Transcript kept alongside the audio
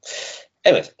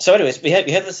Anyways, we have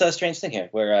this strange thing here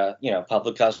where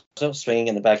Pablo Picasso swinging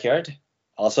in the backyard.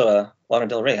 Also, Lana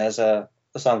Del Rey has the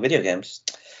song "Video Games,"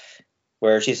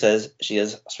 where she says she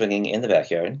is swinging in the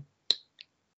backyard,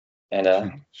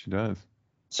 and She does.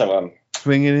 so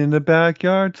Swinging in the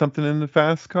backyard, something in the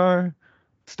fast car,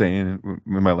 staying in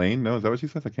my lane. No, is that what she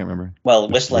says? I can't remember. well,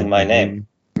 whistling my name,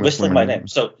 whistling my name.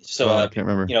 So I can't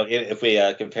remember. if we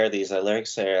compare these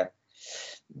lyrics, there,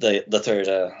 the third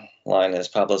line is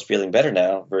Pablo's feeling better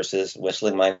now versus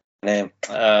whistling my name.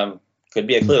 Could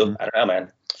be a clue. I don't know,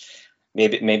 man.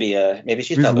 Maybe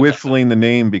she's She's whistling the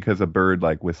name because a bird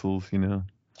like whistles, Yeah.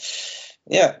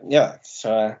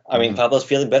 So I mean, Pablo's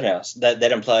feeling better now. So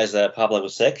that implies that Pablo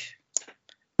was sick.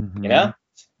 So think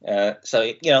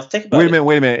about it.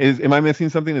 Wait a minute. Am I missing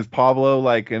something? Is Pablo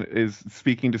is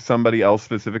speaking to somebody else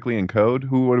specifically in code?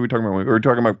 What are we talking about? We're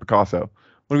talking about Picasso.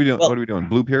 What are we doing? What are we doing?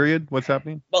 Blue period? What's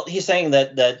happening? Well, he's saying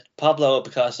that Pablo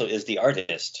Picasso is the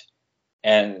artist,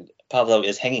 and Pablo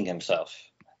is hanging himself.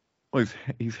 Well,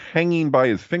 he's hanging by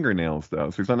his fingernails though,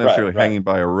 so he's not necessarily hanging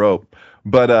by a rope.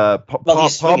 But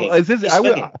Pablo is this?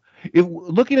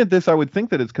 Looking at this, I would think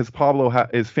that it's because Pablo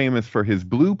is famous for his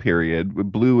blue period.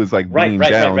 Blue is like leaning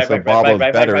down, so Pablo's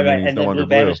better, and he's no longer blue.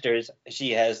 Banisters,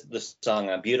 she has the song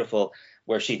 "Beautiful,"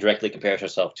 where she directly compares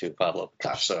herself to Pablo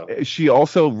Picasso. She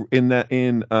also in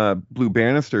Blue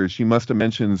Banisters, she must have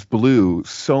mentions blue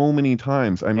so many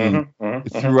times. I mean,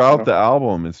 throughout the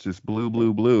album, it's just blue,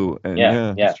 blue, blue, and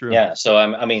it's true. Yeah. So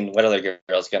I mean, what other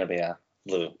girl's gonna be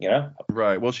blue?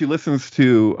 Right. Well, she listens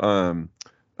to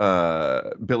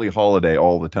Billie Holiday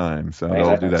all the time, so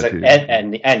they'll do that too.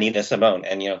 And Nina Simone,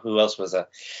 and who else was a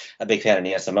big fan of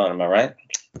Nina Simone? Am I right?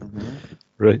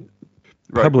 Right.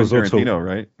 Pablo's also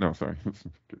right? No, sorry.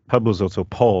 Pablo's also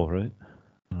Paul, right?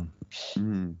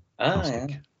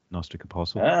 Gnostic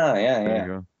apostle. Yeah. There you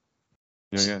go.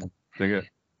 Yeah. Dig it.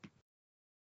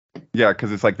 Yeah,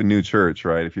 because it's like the new church,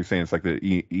 right? If you're saying it's like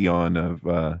the eon of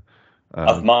Ma'at.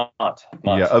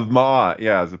 Yeah, of Ma'at.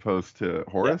 Yeah, as opposed to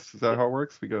Horus. Yeah. Is that how it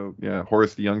works? We go,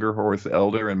 Horus the Younger, Horus the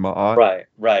Elder, and Ma'at.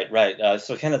 Right.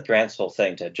 So Kenneth Grant's whole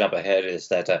thing, to jump ahead, is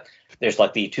that there's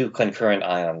like the two concurrent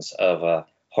ions of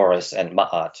Horus and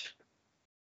Ma'at,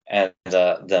 and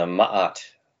the Ma'at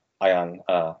ion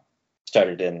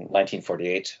started in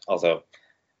 1948. Although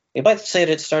you might say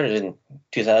that it started in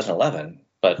 2011,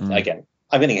 but again,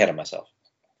 I'm getting ahead of myself.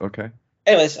 Okay.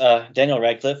 Anyways, Daniel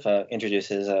Radcliffe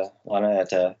introduces Lana at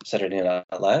Saturday Night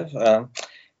Live, and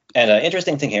an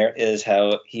interesting thing here is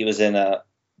how he was in that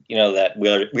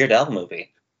Weird Al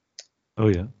movie. Oh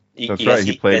yeah, that's right.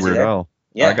 He played Weird Al.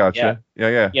 Yeah, I gotcha.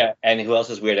 Yeah. And who else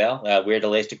is Weird Al? Weird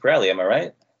Al Aleister Crowley. Am I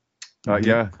right?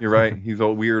 Yeah, you're right. He's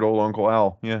weird old Uncle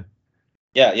Al. Yeah.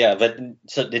 Yeah. But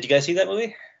so, did you guys see that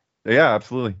movie? Yeah,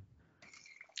 absolutely.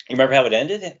 You remember how it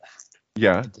ended?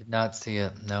 Yeah. I did not see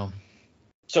it. No.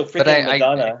 So freaking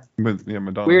Madonna.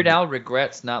 Madonna. Weird Al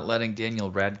regrets not letting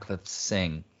Daniel Radcliffe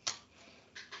sing.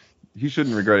 He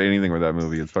shouldn't regret anything with that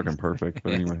movie. It's fucking perfect.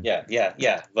 But anyway.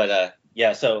 Yeah. But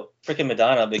so freaking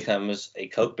Madonna becomes a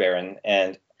coke baron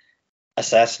and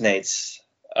assassinates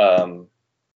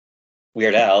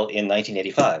Weird Al in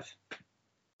 1985.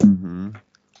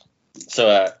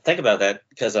 So think about that,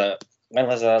 because when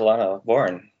was Lana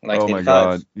born? Oh my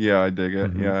god. Yeah, I dig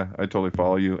it. Yeah, I totally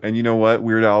follow you. And you know what?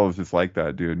 Weird Al is just like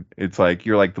that, dude. It's like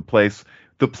you're like the place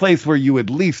where you would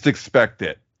least expect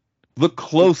it. Look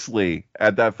closely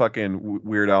at that fucking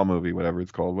Weird Al movie, whatever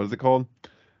it's called. What is it called?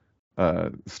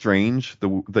 Strange, the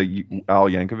Al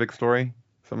Yankovic story,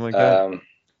 something like that.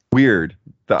 Weird,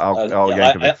 the Al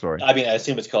Yankovic story. I mean, I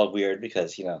assume it's called Weird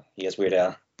because he has Weird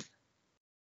Al.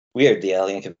 Weird, the Al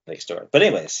Yankovic story. But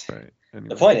anyways, anyway.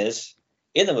 The point is,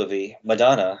 in the movie,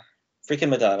 freaking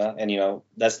Madonna, and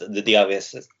that's the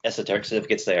obvious esoteric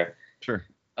significance there. Sure.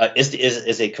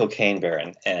 Is a cocaine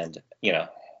baron, and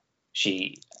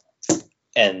she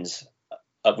ends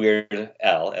up Weird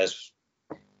Al as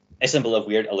a symbol of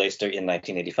Weird Aleister in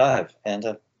 1985,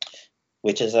 and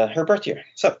which is her birth year.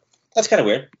 So that's kind of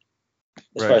weird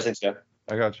as far as things go.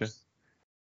 I gotcha.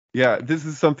 Yeah, this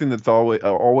is something that's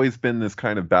always been this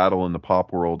kind of battle in the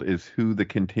pop world, is who the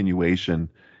continuation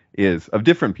is of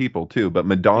different people too, but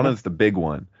Madonna's the big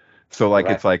one. So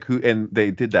it's like who, and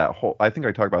they did that whole, I think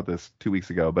I talked about this 2 weeks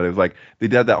ago, but it was like they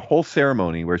did that whole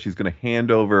ceremony where she's going to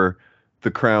hand over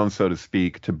the crown, so to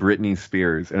speak, to Britney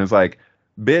Spears, and it's like,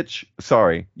 bitch,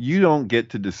 sorry, you don't get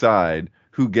to decide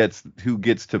who gets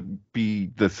to be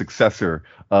the successor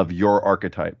of your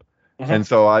archetype. And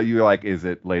so you're like, is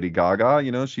it Lady Gaga?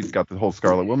 You know, she's got the whole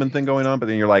Scarlet Woman thing going on, but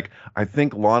then you're like, I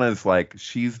think Lana's like,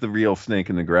 she's the real snake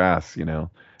in the grass, you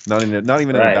know, not even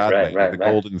in a Right, bad right, way, like right, the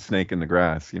right. golden snake in the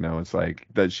grass, you know. It's like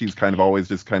that she's kind of always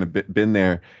just kind of been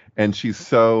there, and she's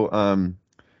so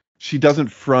she doesn't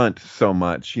front so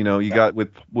much, you know. You got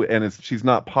and she's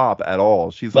not pop at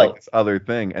all. She's like Well, this other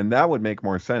thing, and that would make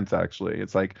more sense actually.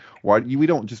 It's like we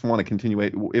don't just want to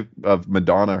continue of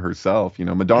Madonna herself, you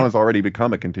know. Madonna's already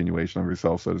become a continuation of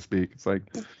herself, so to speak. It's like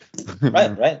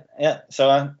right, yeah.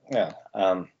 So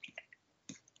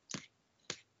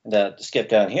to skip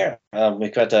down here,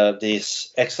 we've got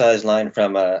this excise line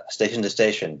from Station to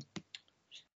Station.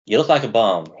 You look like a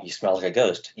bomb. You smell like a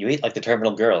ghost. You eat like the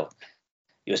terminal girl.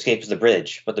 You escape to the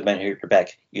bridge, but the men hurt your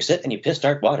back. You sit and you piss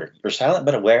dark water. You're silent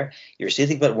but aware. You're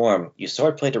seething but warm. You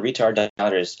swordplay to reach our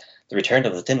daughters. The return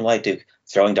of the thin white duke,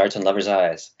 throwing darts in lovers'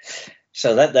 eyes.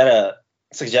 So that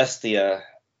suggests the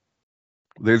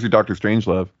there's your Doctor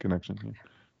Strangelove connection.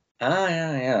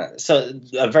 yeah. So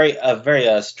a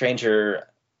very stranger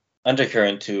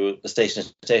undercurrent to the Station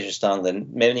to Station song than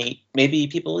maybe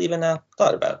people even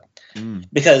thought about,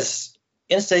 because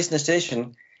in Station to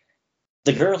Station,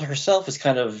 the girl herself is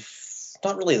kind of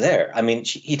not really there. I mean,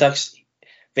 he talks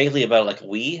vaguely about like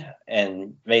we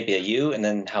and maybe a you, and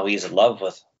then how he's in love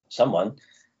with someone,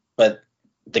 but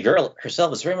the girl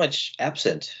herself is very much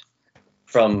absent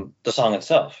from the song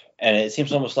itself, and it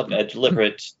seems almost like a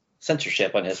deliberate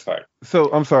censorship on his part.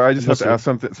 So I'm sorry, I just have to ask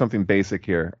something basic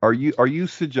here. Are you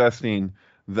suggesting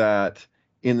that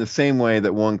in the same way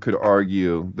that one could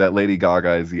argue that Lady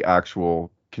Gaga is the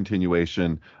actual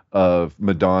continuation of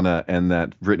Madonna and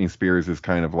that Britney Spears is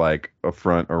kind of like a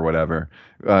front or whatever,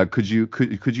 could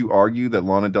you argue that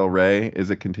Lana Del Rey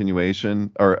is a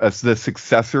continuation or the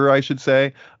successor, I should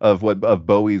say, of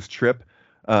Bowie's Trip,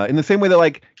 in the same way that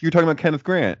like you're talking about Kenneth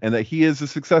Grant and that he is the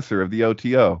successor of the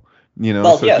OTO? You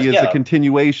know, he is a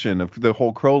continuation of the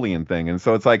whole Crowleyan thing. And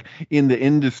so it's like in the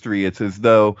industry, it's as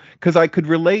though, because I could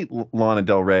relate Lana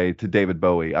Del Rey to David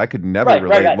Bowie. I could never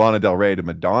relate Lana Del Rey to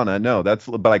Madonna. No,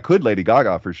 but I could Lady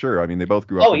Gaga for sure. I mean, they both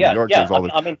grew up in New York. There's all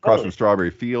across from Strawberry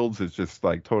Fields. It's just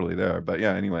like totally there. But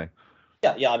yeah, anyway.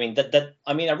 Yeah. I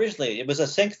mean, originally it was a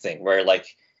sync thing where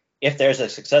like, if there's a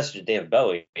successor to David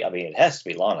Bowie, I mean, it has to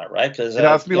be Lana, right? Because it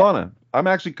has to be Lana. I'm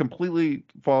actually completely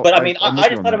But I mean, I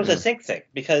just thought it was a sync thing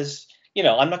because, you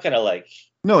know, I'm not gonna like.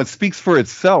 No, it speaks for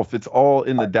itself. It's all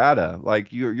in the data.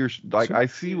 Like you're like, I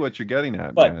see what you're getting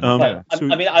at. But, man.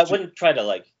 I mean, I wouldn't try to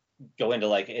like go into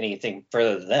like anything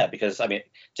further than that, because I mean,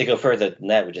 to go further than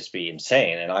that would just be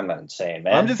insane, and I'm not insane,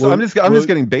 man. I'm just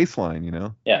getting baseline, you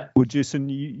know. Yeah. Well, Jason,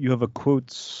 you have a quote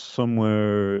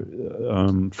somewhere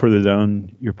further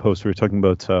down your post where you're talking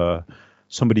about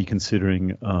somebody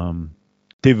considering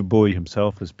David Bowie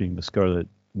himself as being the Scarlet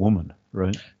Woman,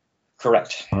 right?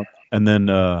 Correct. And then,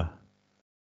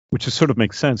 which just sort of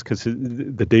makes sense because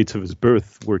the dates of his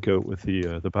birth work out with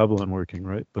the Babylon working,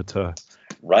 right? But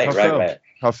right.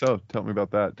 How so? Tell me about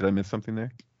that. Did I miss something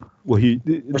there? Well,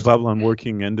 the Babylon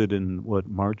working ended in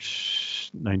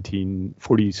March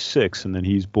 1946, and then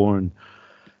he's born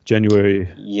January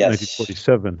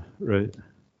 1947, right?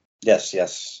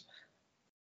 Yes.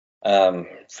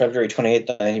 February 28th,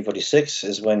 1946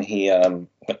 is when he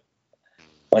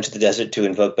went to the desert to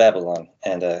invoke Babylon,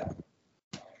 and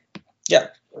yeah.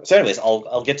 So, anyways,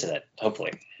 I'll get to that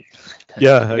hopefully.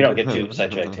 Yeah, we don't get too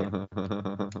sidetracked here.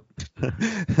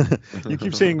 You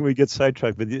keep saying we get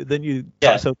sidetracked, but then you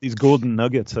toss out these golden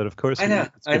nuggets that, of course, I know.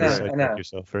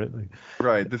 yourself, right?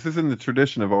 Right. This is in the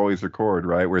tradition of Always Record,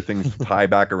 right, where things tie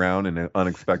back around in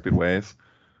unexpected ways.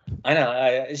 I know.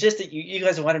 It's just that you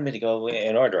guys wanted me to go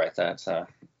in order, I thought. So.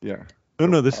 Yeah.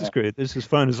 No, this is great. This is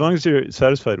fun. As long as you're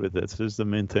satisfied with this is the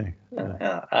main thing.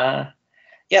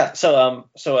 Yeah. So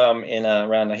in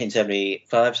around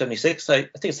 1975, 76, I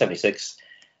think it's 76.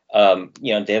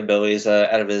 David Bowie's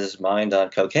out of his mind on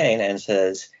cocaine and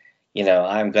says,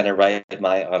 I'm going to write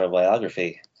my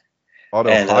autobiography.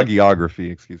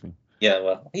 Autohagiography, excuse me. Yeah,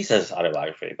 well, he says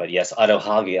autobiography, but yes,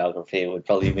 autohagiography would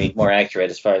probably be more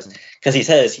accurate as far as, because he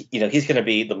says, he's going to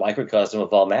be the microcosm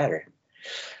of all matter.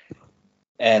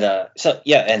 And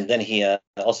and then he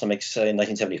also makes in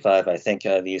 1975, I think,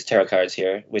 these tarot cards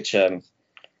here, which are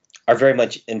very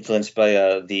much influenced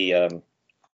by the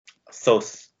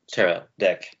Thoth tarot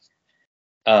deck,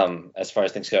 as far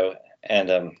as things go.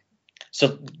 And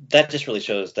so that just really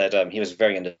shows that he was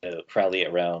very into Crowley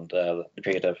around the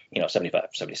period of 75,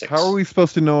 76. How are we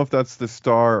supposed to know if that's the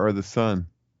star or the sun?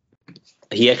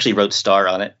 He actually wrote star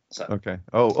on it. So. Okay.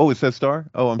 Oh, it says star?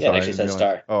 Oh, I'm sorry. Yeah, it actually says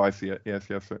star. Oh, I see it. Yes.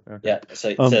 Okay. Yeah, so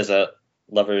it says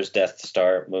lovers, death,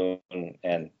 star, moon,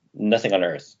 and nothing on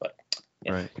Earth. But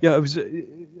Yeah. Right. Yeah, I was.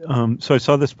 So I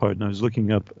saw this part, and I was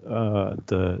looking up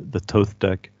the Thoth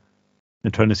deck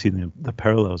and trying to see the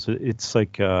parallels. It's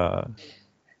like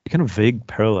kind of vague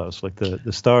parallels. Like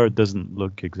the star doesn't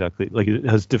look exactly like it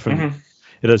has different. Mhm.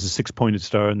 It has a 6-pointed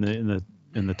star in the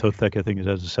Thoth deck. I think it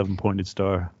has a 7-pointed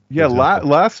star. for Yeah, example.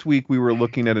 last week we were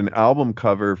looking at an album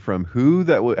cover from Who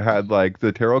that had like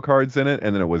the tarot cards in it,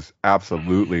 and then it was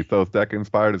absolutely Thoth deck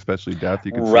inspired, especially Death.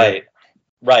 You could see it.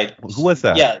 Right. Who was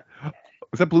that? Yeah.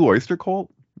 Was that Blue Oyster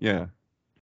Cult? Yeah.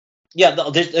 Yeah,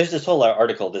 there's this whole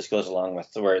article this goes along with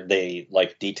where they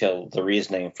like detail the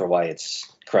reasoning for why it's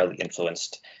Crowley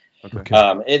influenced.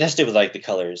 Okay. It has to do with like the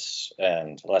colors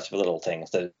and lots of little things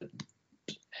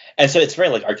and so it's very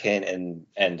like arcane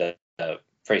and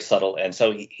very subtle. And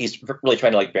so he's really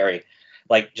trying to like bury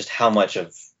like just how much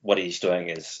of what he's doing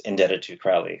is indebted to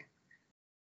Crowley,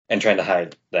 and trying to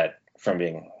hide that from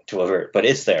being too overt. But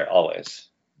it's there always,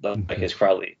 like his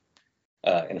Crowley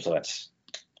influence.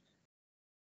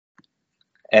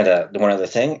 And the one other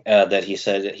thing that he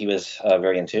said that he was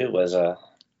very into was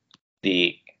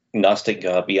the Gnostic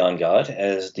beyond God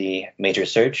as the major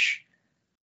search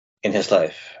in his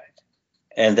life.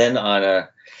 And then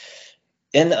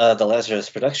in the Lazarus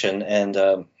production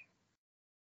and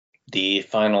the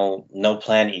final No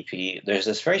Plan EP, there's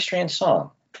this very strange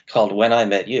song called When I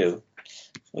Met You,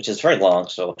 which is very long,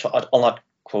 so I'll not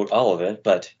quote all of it,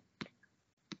 but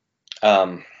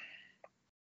he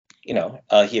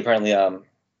apparently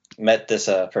met this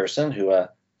person who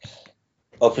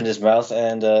opened his mouth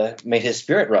and made his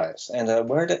spirit rise. And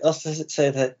where else does it say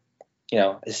that,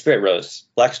 his spirit rose?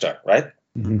 Black Star, right?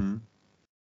 Mm-hmm.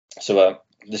 So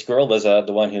this girl was the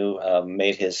one who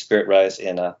made his spirit rise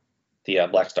in the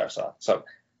Black Star song. So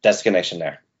that's the connection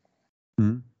there.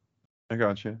 Mm-hmm. I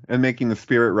gotcha. And making the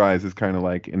spirit rise is kind of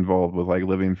like involved with like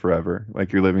living forever,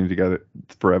 like you're living together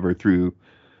forever through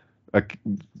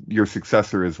your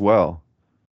successor as well.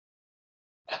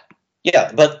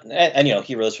 Yeah, but and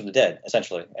he rose from the dead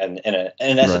essentially, and in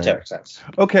an esoteric sense.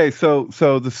 Okay, so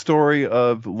the story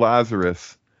of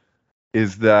Lazarus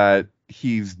is that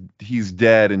he's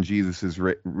dead and Jesus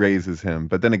raises him,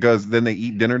 but then they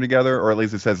eat dinner together, or at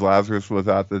least it says Lazarus was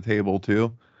at the table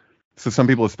too. So some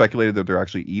people have speculated that they're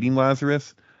actually eating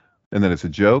Lazarus, and that it's a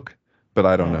joke, but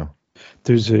I don't know.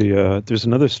 There's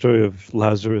another story of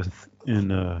Lazarus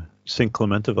in Saint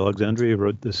Clement of Alexandria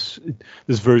wrote this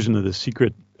version of the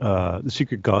secret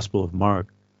Gospel of Mark,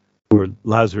 where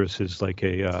Lazarus is like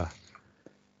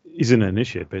he's an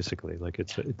initiate basically. Like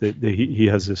he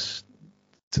has this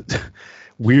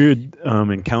weird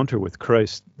encounter with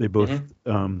Christ. They both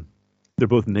they're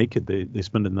both naked. They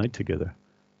spend the night together.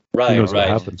 Right. Who knows right.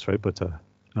 what happens, right? But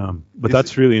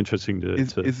that's really interesting to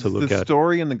look the at.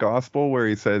 Story in the gospel where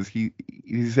he says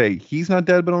he's not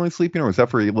dead but only sleeping, or is that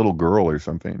for a little girl or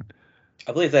something?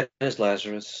 I believe that is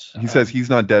Lazarus. He says he's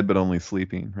not dead but only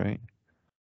sleeping, right?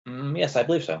 Yes, I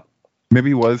believe so.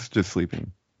 Maybe he was just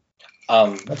sleeping.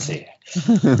 Let's see.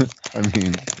 I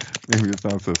mean, maybe it's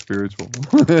not so spiritual.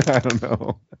 I don't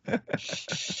know.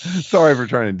 Sorry for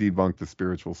trying to debunk the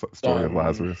spiritual story of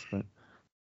Lazarus. But...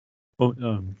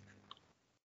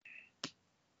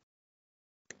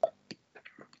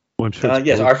 I'm sure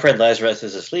yes, our friend Lazarus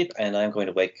is asleep, and I'm going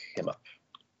to wake him up.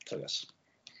 So yes.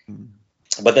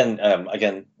 But then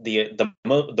again, the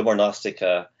more Gnostic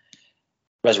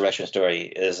resurrection story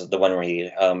is the one where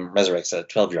he resurrects a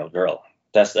 12-year-old girl.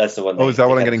 That's the one. Oh, is that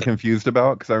what I'm getting confused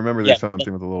about? Because I remember there's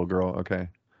something with a little girl. Okay.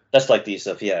 That's like the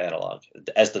Sophia analog,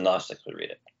 as the Gnostics would read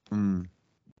it.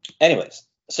 Anyways,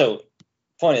 so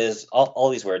point is, all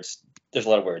these words, there's a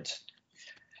lot of words.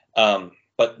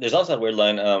 But there's also a weird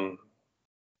line, the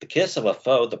kiss of a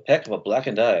foe, the peck of a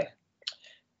blackened eye,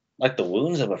 like the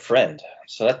wounds of a friend.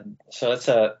 So that's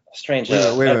a strange...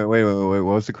 Wait. What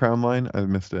was the crown line? I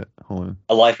missed it. Hold on.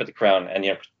 A life for the crown,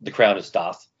 and the crown is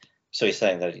Doth. So he's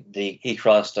saying that he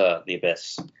crossed the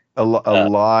abyss. A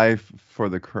life for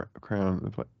the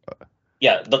crown.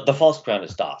 Yeah, the false crown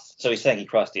is Doth. So he's saying he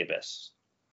crossed the abyss.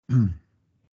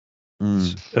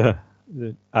 The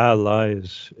ally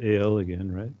is AL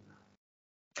again, right?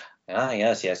 Ah,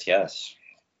 yes.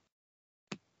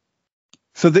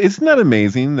 So isn't that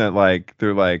amazing that like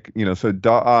they're like, so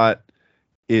Da'at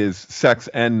is sex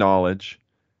and knowledge,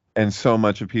 and so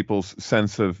much of people's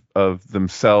sense of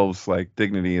themselves, like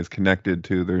dignity, is connected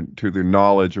to their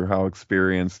knowledge or how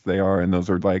experienced they are, and those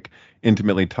are like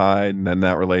intimately tied, and then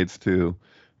that relates to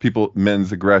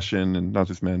men's aggression, and not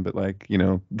just men, but like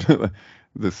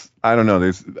this, I don't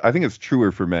know, I think it's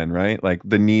truer for men, right? Like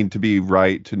the need to be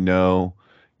right, to know,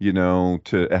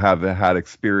 to have had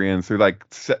experience, or like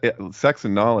sex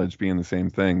and knowledge being the same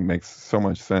thing makes so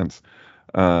much sense.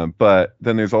 But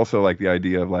then there's also like the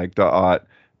idea of like Da'at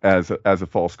as a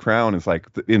false crown is like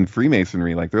in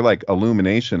Freemasonry, like they're like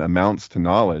illumination amounts to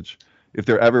knowledge. If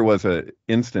there ever was a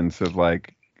instance of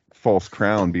like false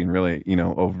crown being really,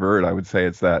 overt, I would say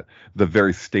it's that the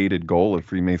very stated goal of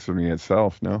Freemasonry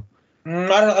itself, no? I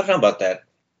don't know about that.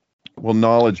 Well,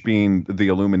 knowledge being the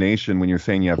illumination when you're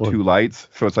saying you have two lights.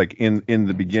 So it's like in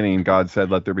the beginning, God said,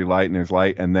 let there be light, and there's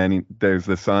light, and then there's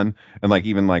the sun. And like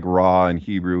even like Ra in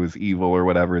Hebrew is evil or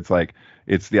whatever. It's like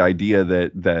it's the idea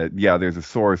that yeah, there's a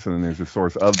source and then there's a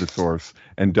source of the source,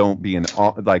 and don't be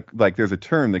like there's a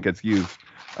term that gets used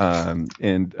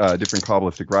in different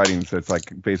Kabbalistic writings that's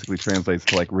like basically translates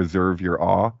to like reserve your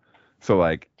awe. So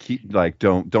like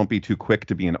don't be too quick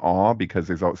to be in awe because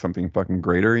there's something fucking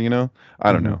greater,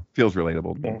 I don't know. Feels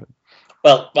relatable to me.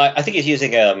 Well, I think he's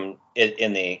using it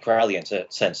in the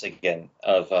Correllian sense again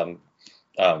of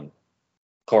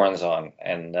Coranzon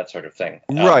and that sort of thing.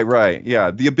 Right.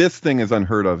 Yeah, the abyss thing is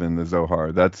unheard of in the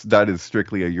Zohar. That is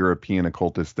strictly a European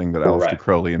occultist thing that Aleister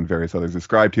Crowley and various others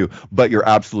ascribe to. But you're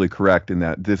absolutely correct in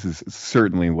that this is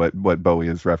certainly what Bowie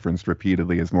has referenced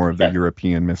repeatedly as more of the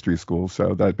European mystery school.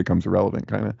 So that becomes irrelevant,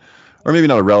 kind of, or maybe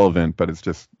not irrelevant, but it's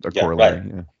just a corollary.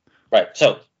 Right. Yeah. Right.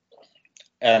 So,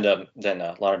 and then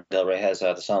Lana Del Rey has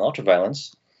the song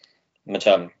 "Ultraviolence," which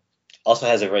also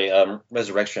has a very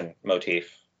resurrection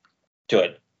motif to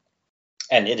it.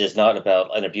 And it is not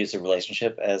about an abusive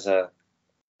relationship as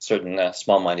certain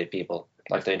small-minded people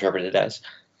like to interpret it as.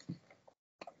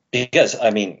 Because, I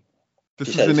mean... This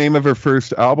is the name of her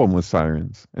first album was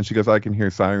Sirens. And she goes, I can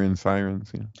hear sirens.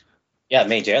 Yeah, yeah,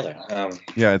 May Jailer.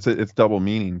 Yeah, it's double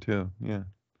meaning, too. Yeah.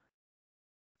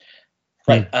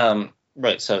 Right.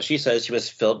 Right. So she says she was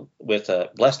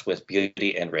blessed with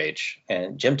beauty and rage.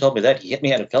 And Jim told me that. He hit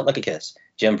me and it felt like a kiss.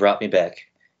 Jim brought me back.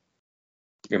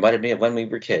 Reminded me of when we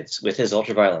were kids with his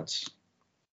ultraviolence.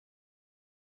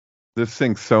 This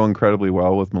syncs so incredibly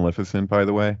well with Maleficent, by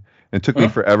the way. It took me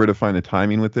forever to find the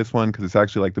timing with this one because it's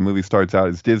actually like the movie starts out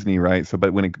as Disney, right? So,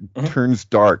 but when it turns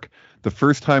dark, the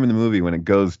first time in the movie when it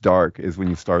goes dark is when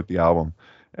you start the album,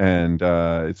 and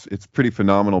it's pretty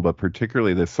phenomenal. But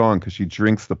particularly this song because she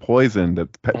drinks the poison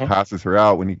that passes her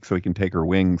out so he can take her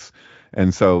wings,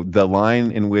 and so the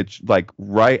line in which like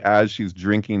right as she's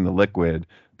drinking the liquid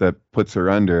that puts her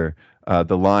under,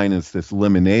 the line is this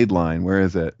lemonade line. Where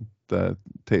is it? The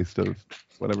taste of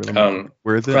whatever.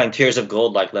 Where is it? Crying tears of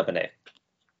gold like lemonade.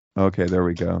 Okay, there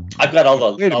we go. I've got all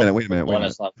the wait a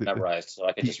minute. Songs memorized, so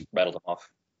I can just rattle them off.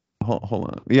 Hold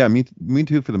on. Yeah, me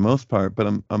too for the most part,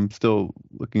 but I'm still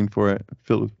looking for it.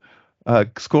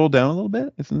 Scroll down a little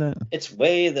bit. Isn't that? It's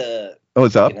way the. Oh,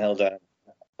 it's up. Held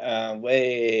down.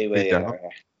 Way down.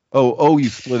 Oh, you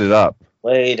split it up.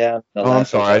 Way down. I'm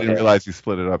sorry. I didn't realize you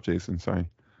split it up, Jason. Sorry.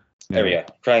 Yeah. There we go.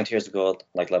 Crying tears of gold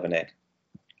like lemonade.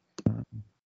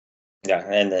 Yeah,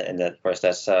 and of course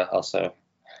that's also.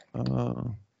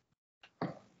 Oh.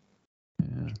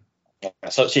 Yeah.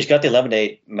 So she's got the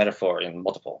lemonade metaphor in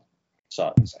multiple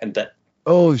songs, and that.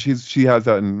 Oh, she has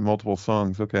that in multiple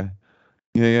songs. Okay.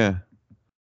 Yeah.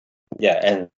 Yeah,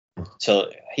 and so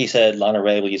he said, "Lana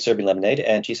Ray, will you serve me lemonade?"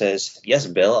 And she says, "Yes,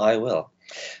 Bill, I will."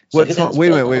 So what song?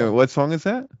 Wait a minute. What song is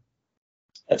that?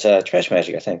 That's Trash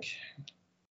Magic, I think.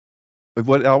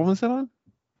 What album is that on?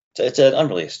 It's an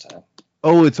unreleased.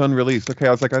 Oh, it's unreleased. Okay,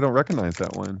 I was like, I don't recognize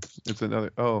that one. It's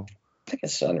another. Oh. I think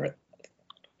it's unreleased.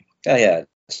 Oh yeah,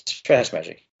 it's Trash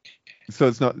Magic. So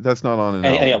that's not on an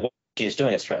album. Yeah, what she's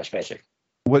doing is Trash Magic.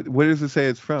 What does it say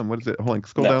it's from? What is it? Hold on,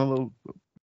 scroll down a little.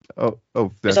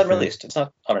 Oh. It's unreleased. It's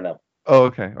not on an album. Oh,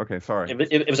 okay. Sorry.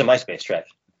 It was a MySpace track.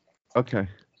 Okay.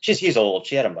 She's old.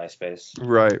 She had a MySpace.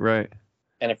 Right.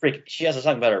 And she has a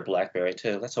song about her BlackBerry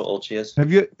too. That's how old she is.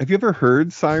 Have you ever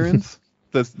heard Sirens?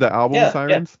 the album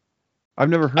Sirens? Yeah. I've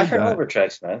never heard that. I've heard over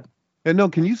tracks, man. Yeah, no,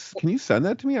 can you send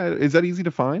that to me? Is that easy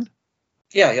to find?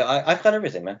 Yeah, I've got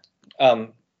everything, man.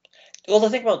 Well, the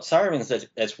thing about Sirens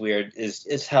that's weird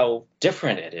is how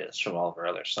different it is from all of her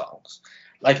other songs.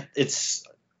 Like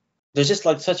there's just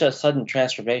like such a sudden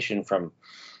transformation from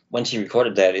when she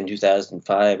recorded that in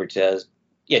 2005 or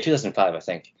 2005, I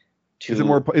think. Is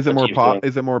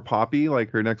it more poppy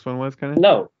like her next one was kind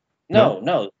of?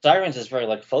 No. Sirens is very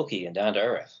like folky and down to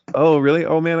earth. Oh, really?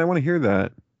 Oh man, I want to hear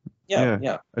that.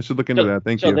 Yeah. I should look into that.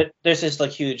 Thank you. There's this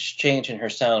like huge change in her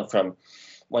sound from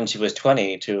when she was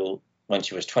 20 to when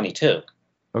she was 22.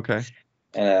 Okay.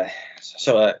 And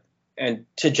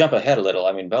to jump ahead a little,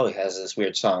 I mean, Bowie has this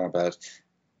weird song about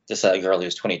this girl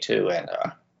who's 22 and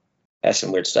has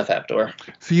some weird stuff happened to her.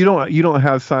 So you don't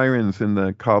have Sirens in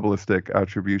the Kabbalistic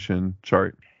attribution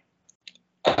chart?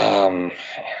 I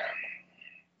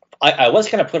was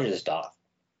going to put it as Doth.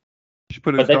 You should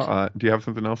put it as dot. Do you have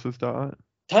something else as dot?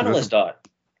 Tunnel is dot.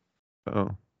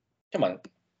 Oh. Come on.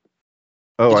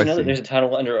 Oh, Did I you know see. that there's a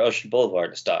tunnel under Ocean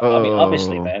Boulevard? Stop. Oh. I mean,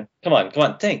 obviously, man. Come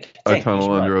on. Think. A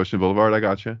tunnel under Ocean Boulevard. I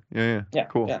got you. Yeah.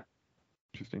 Cool. Yeah.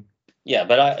 Interesting. Yeah,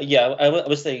 but I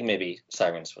was thinking maybe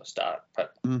Sirens was dot,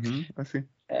 but. I see.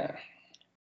 Yeah.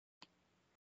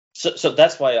 So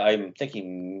that's why I'm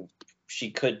thinking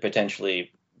she could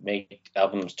potentially make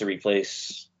albums to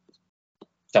replace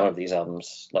some of these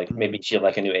albums. Like maybe she'll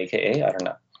like a new AKA. I don't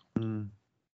know.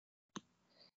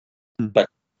 But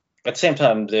at the same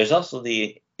time, there's also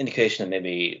the indication that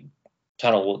maybe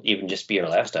Tunnel will even just be her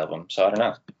last album. So I don't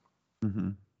know.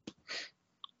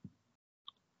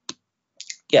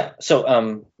 Yeah.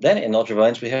 So then in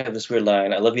Ultraviolence we have this weird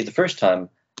line: "I love you the first time,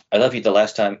 I love you the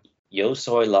last time. Yo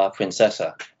soy la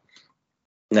princesa."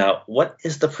 Now, what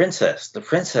is the princess? The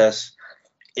princess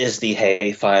is the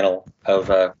Hey final of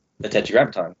the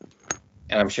Tetragrammaton,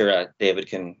 and I'm sure David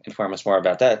can inform us more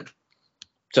about that.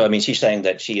 So I mean, she's saying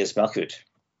that she is Malkuth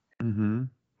in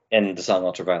the song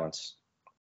Ultraviolence,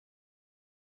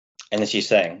 and then she's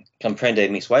saying "Comprende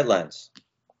mis white lines."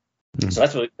 So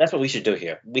that's what we should do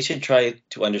here. We should try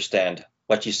to understand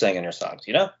what she's saying in her songs.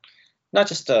 You know, not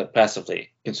just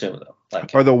passively consume them.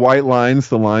 Like, are the white lines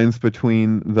the lines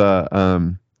between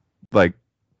the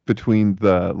between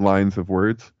the lines of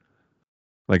words?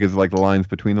 Like, is it like the lines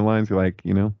between the lines? You're like,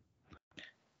 you know.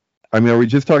 I mean, are we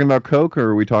just talking about Coke, or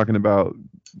are we talking about,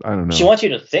 I don't know. She wants you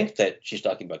to think that she's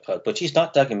talking about Coke, but she's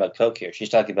not talking about Coke here. She's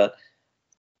talking about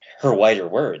her wider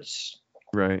words.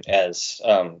 Right. As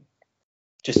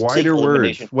just wider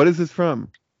words. What is this from?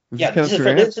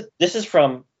 This is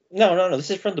from no. This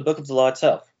is from the Book of the Law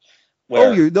itself.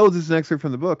 Where, this is an excerpt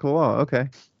from the Book of the Law. Okay.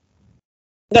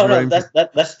 No, that's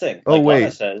the thing. Oh, wait.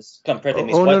 Lana says, "Comprende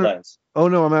mis white lines." Oh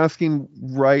no, I'm asking.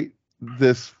 Write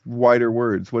this wider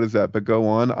words. What is that? But go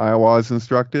on. I was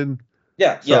instructed.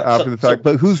 Yeah. After the fact,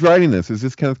 but who's writing this? Is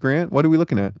this Kenneth Grant? What are we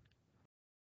looking at?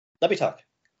 Let me talk.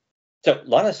 So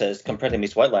Lana says, "Comprende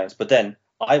mis white lines," but then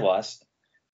Aiwass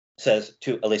says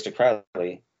to Aleister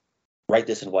Crowley, "Write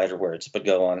this in wider words, but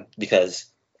go on," because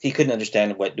he couldn't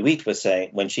understand what Nuit was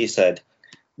saying when she said,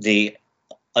 "The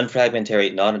unfragmentary,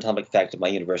 non-atomic fact of my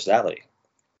universality."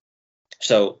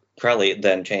 So Crowley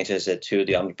then changes it to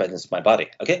 "the omnipresence of my body."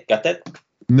 Okay, got that?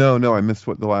 No, I missed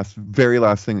what the very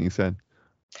last thing that you said.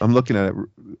 I'm looking at it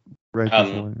right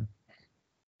the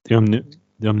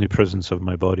omnipresence of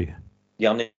my body.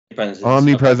 The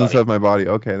omnipresence of my body.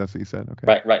 Okay, that's what you said.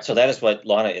 Okay. Right. So that is what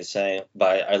Lana is saying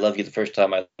by "I love you the first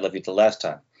time, I love you the last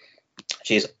time."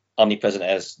 She's omnipresent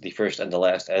as the first and the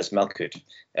last, as Malkuth,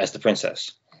 as the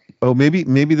princess. Oh, maybe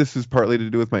this is partly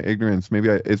to do with my ignorance. Maybe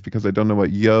it's because I don't know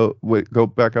what go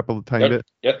back up a tiny bit.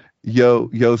 Yep.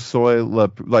 Yo soy la,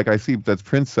 like I see that's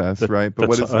princess, right?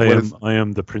 But I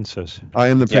am the princess. I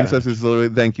am the princess is literally,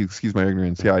 thank you, excuse my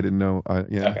ignorance. Yeah, I didn't know.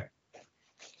 Okay.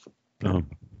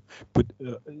 But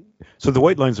so the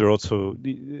white lines are also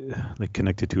like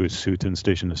connected to his suit in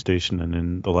Station to Station and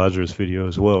in the Lazarus video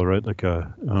as well, right? Like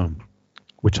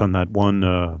which on that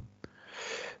one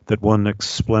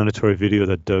explanatory video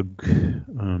that Doug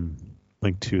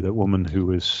linked to, that woman who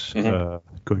was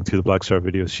going through the Black Star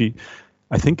video,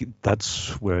 I think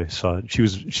that's where I saw it.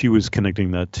 She was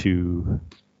connecting that to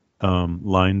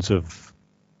lines of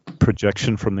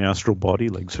projection from the astral body,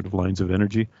 like sort of lines of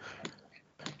energy.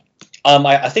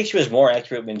 I think she was more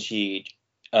accurate when she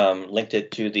linked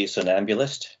it to the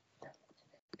Somnambulist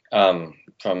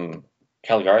from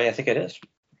Caligari, I think it is.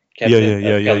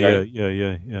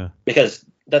 Yeah. Because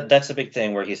that's a big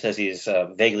thing where he says he's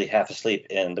vaguely half asleep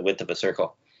in the width of a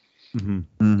circle.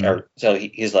 So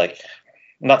he's like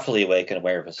not fully awake and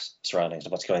aware of his surroundings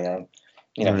and what's going on.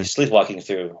 You know, he's sleepwalking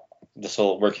through this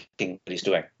whole working that he's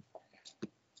doing.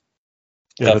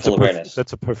 Yeah,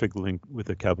 that's a perfect link with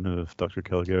the Cabinet of Dr.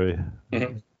 Caligari.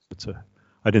 I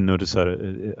didn't notice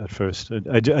that at first.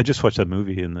 I just watched that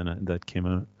movie and then that came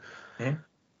out.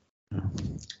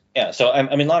 Yeah, so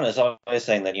I mean, Lana is always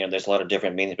saying that, you know, there's a lot of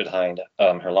different meanings behind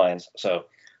her lines. So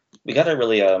we got to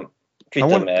really treat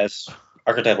them as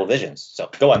archetypal visions. So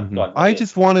go on. I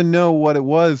just want to know what it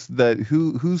was that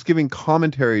who's giving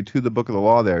commentary to the Book of the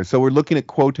Law there. So we're looking at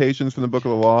quotations from the Book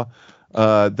of the Law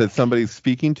that somebody's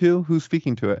speaking to. Who's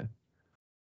speaking to it?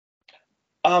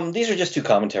 These are just two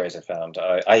commentaries I found.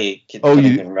 I can't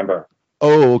even remember.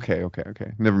 Oh, okay.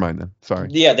 Never mind then. Sorry.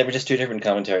 Yeah, they were just two different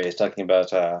commentaries talking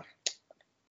about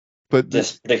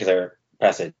this particular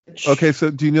passage. Okay, so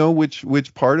do you know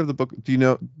which part of the book? Do you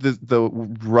know the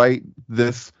write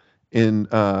this in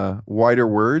wider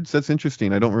words? That's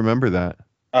interesting. I don't remember that.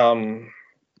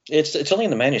 It's only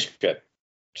in the manuscript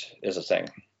is a thing.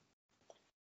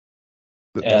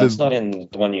 It's not in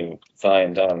the one you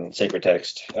find on Sacred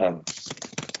Text.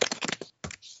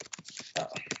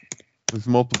 There's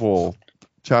multiple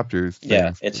chapters.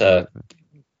 Yeah, things it's about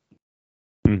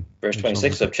it. verse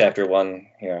 26 of chapter 1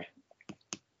 here.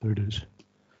 There it is.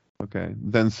 Okay.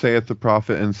 Then saith the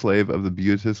prophet and slave of the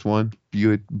beauteous one,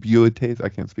 Beautes, I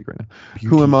can't speak right now.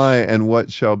 Who am I, and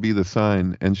what shall be the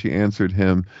sign? And she answered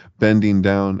him, bending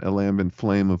down a lambent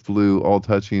flame of blue, all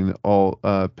touching, all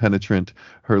penetrant,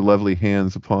 her lovely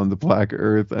hands upon the black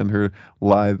earth, and her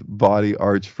lithe body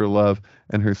arched for love,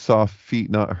 and her soft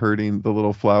feet not hurting the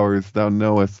little flowers thou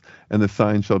knowest, and the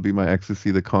sign shall be my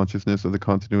ecstasy, the consciousness of the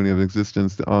continuity of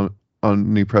existence, the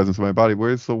omnipresence of my body.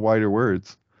 Where's the wider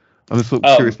words? I'm just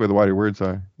curious where the wider words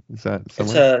are. Is that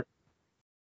somewhere?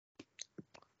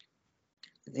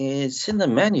 It's in the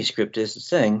manuscript, is the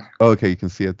thing. Oh, okay, you can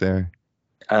see it there.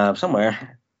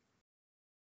 Somewhere.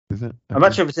 Is it? Okay. I'm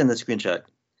not sure if it's in the screenshot.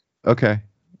 Okay.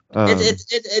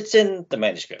 It's in the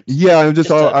manuscript. Yeah,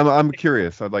 I'm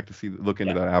curious. I'd like to look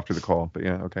into that after the call. But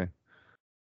yeah, okay.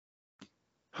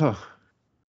 Huh.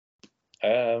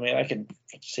 I mean, I could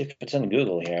see if it's in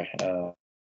Google here.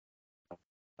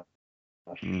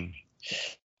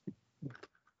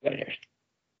 Got it here.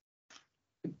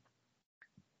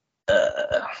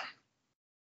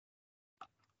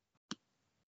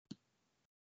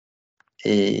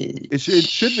 It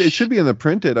should be in the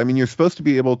printed. I mean, you're supposed to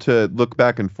be able to look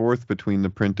back and forth between the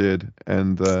printed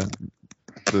and the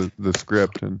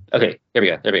script. And okay, here we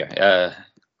go.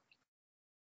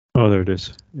 Oh, there it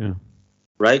is. Yeah.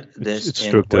 Right. It's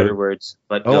in wider words.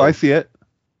 But oh, I see it.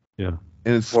 Yeah.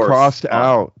 And it's crossed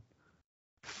out.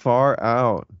 Far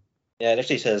out. Yeah, it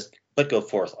actually says, but go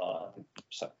forth on.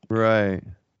 So. Right.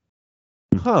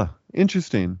 Huh.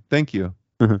 Interesting. Thank you.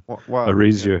 Wow. A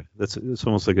razor. It's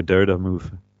almost like a Derrida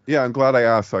move. Yeah, I'm glad I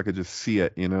asked so I could just see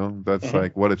it, you know? That's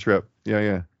like, what a trip.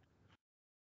 Yeah.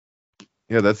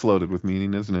 Yeah, that's loaded with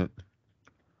meaning, isn't it?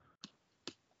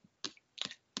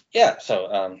 Yeah,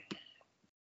 so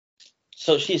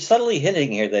she's subtly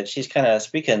hinting here that she's kind of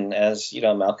speaking as,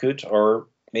 Malkut or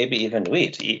maybe even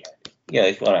Nuit.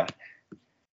 If you want to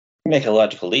make a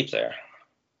logical leap there.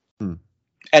 And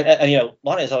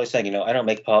Lana is always saying, I don't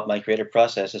make pop. My creative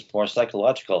process is more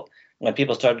psychological. When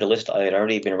people started to list, I had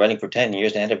already been running for 10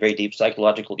 years and had a very deep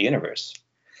psychological universe.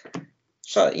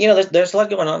 So, there's a lot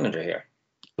going on under here.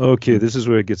 Okay, this is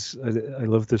where it gets... I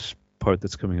love this part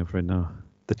that's coming up right now.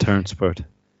 The Terrence part.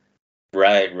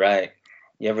 Right.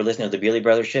 You ever listen to the Bealey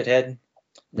Brothers, shithead?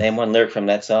 Name one lyric from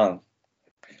that song.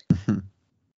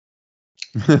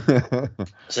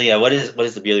 So yeah, what is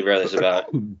the Bealey Brothers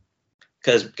about?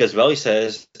 Because Bowie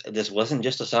says this wasn't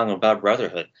just a song about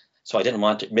brotherhood, so I didn't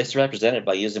want to misrepresent it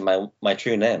by using my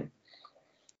true name.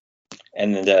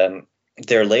 And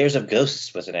there are layers of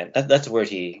ghosts within it. That's a word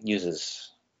he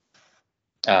uses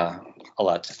a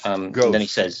lot. And then he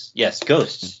says, yes,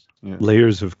 ghosts. Yeah.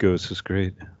 Layers of ghosts is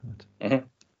great. Mm-hmm.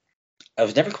 I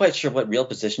was never quite sure what real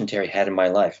position Terry had in my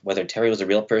life, whether Terry was a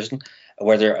real person or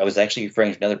whether I was actually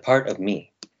referring to another part of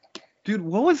me. Dude,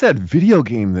 what was that video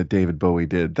game that David Bowie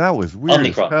did? That was weird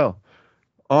Omnicron. as hell.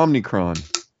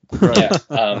 Omnicron. Right.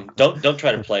 Yeah. Don't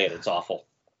try to play it. It's awful.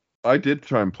 I did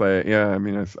try and play it. Yeah, I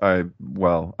mean, I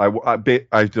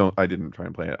didn't try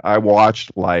and play it. I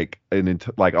watched like a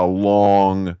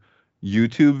long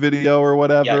YouTube video or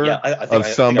whatever of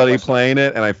somebody playing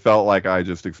it, and I felt like I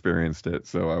just experienced it.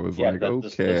 So I was I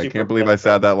can't believe I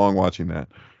sat that long watching that.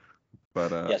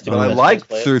 But I like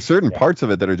there's certain parts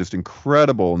of it that are just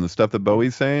incredible, and the stuff that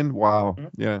Bowie's saying, wow,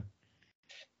 yeah.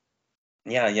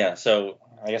 So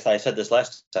I guess I said this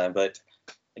last time, but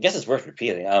I guess it's worth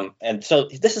repeating. And so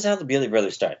this is how the Bealey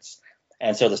Brothers starts.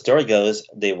 And so the story goes: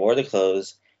 they wore the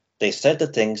clothes, they said the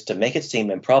things to make it seem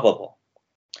improbable.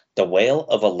 The wail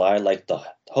of a lie like they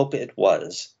hope it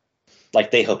was,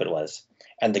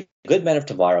 and the good men of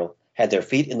tomorrow had their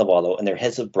feet in the wallow, and their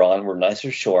heads of brawn were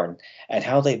nicer shorn, and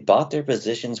how they bought their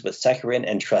positions with saccharine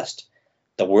and trust.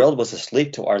 The world was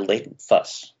asleep to our latent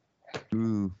fuss.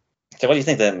 Ooh. So what do you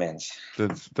think that means?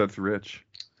 That's rich.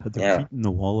 Had their feet in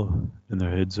the wallow, and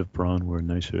their heads of brawn were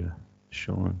nicer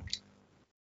shorn.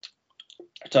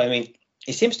 So, I mean,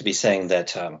 he seems to be saying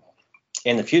that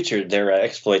in the future, their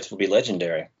exploits will be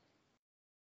legendary.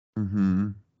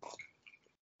 Mm-hmm.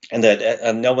 And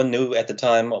that no one knew at the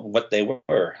time what they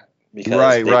were.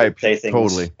 Because they would say things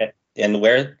totally. And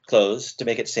wear clothes to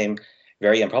make it seem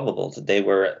very improbable that they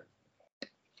were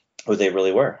who they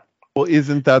really were. Well,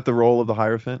 isn't that the role of the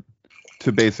Hierophant?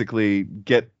 To basically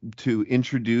get to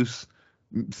introduce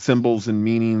symbols and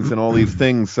meanings and all these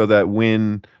things so that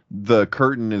when the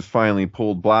curtain is finally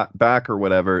pulled back or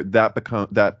whatever,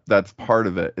 that's part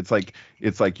of it. It's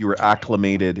like you were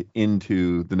acclimated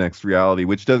into the next reality,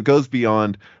 which goes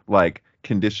beyond like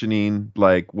conditioning,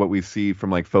 like what we see from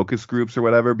like focus groups or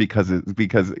whatever, because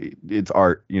it's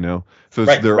art, So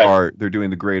it's their art. They're doing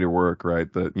the greater work, right?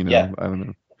 I don't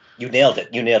know. You nailed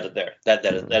it. You nailed it there. That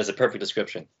is a perfect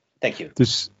description. Thank you.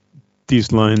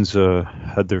 These lines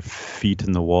had their feet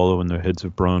in the wallow and their heads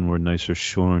of brawn were nicer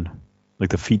shorn. Like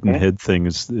the feet and head thing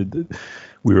is,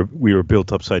 we were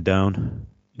built upside down.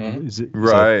 Mm-hmm.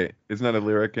 Right? Isn't that a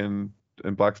lyric in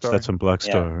Black Star? That's in Black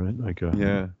Star, right? Like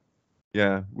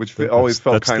yeah. Which always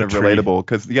felt kind of relatable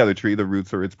because the tree, the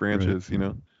roots are its branches,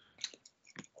 right.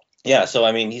 Yeah. So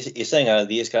I mean, he's saying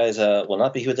these guys will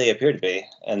not be who they appear to be,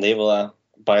 and they will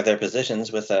buy their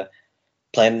positions with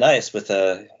playing nice with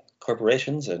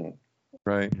corporations and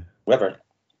right. whatever.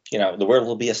 The world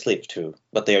will be asleep to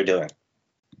what they are doing.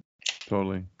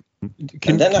 Totally.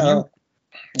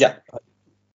 Yeah.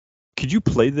 Could you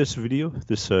play this video?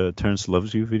 This Terrence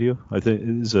Loves You video? I think it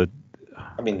is a.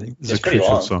 I mean, it's a pretty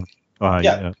long song.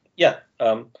 Yeah.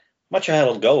 I'm not sure how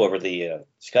it'll go over the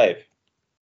Skype.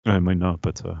 I might not,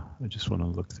 but I just want to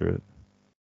look through it.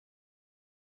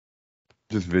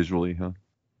 Just visually, huh?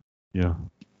 Yeah.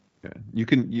 Yeah. You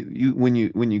can you when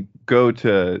you go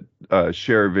to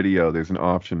share video, there's an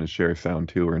option to share sound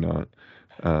too or not.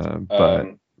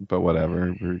 But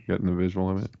whatever, we're getting the visual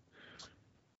of it.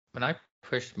 When I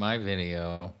pushed my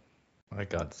video, I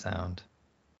got sound.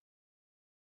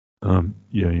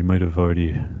 Yeah, you might have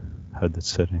already had that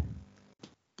setting.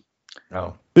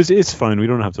 Oh, it's fine. We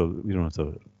don't have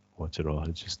to watch it all.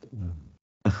 It's just.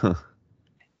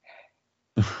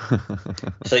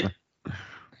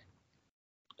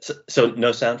 So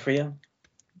no sound for you?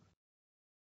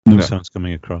 No sounds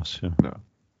coming across. Yeah. No.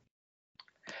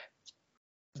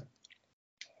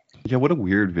 Yeah, what a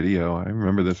weird video. I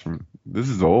remember this this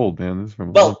is old, man. This is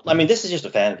from. Well, I mean, this is just a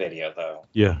fan video, though.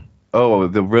 Yeah. Oh,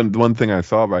 the one thing I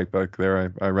saw right back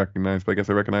there, I recognized, but I guess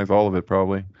I recognize all of it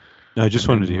probably. I just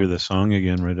wanted to hear the song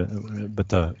again, right? But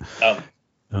the.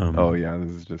 Oh yeah,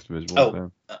 this is just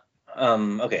visual.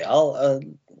 Okay, I'll.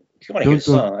 If you want to hear the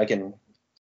song, I can.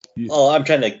 I'm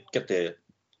trying to get the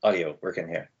audio working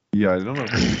here. Yeah, I don't know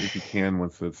if you can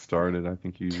once it's started. I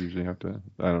think you usually have to.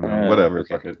 I don't know. Whatever.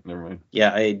 Okay. Fuck it. Never mind.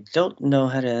 Yeah, I don't know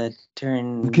how to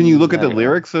turn. Can you look at the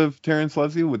lyrics of Terrence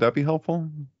Loves You? Would that be helpful?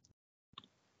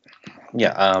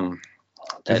 Yeah.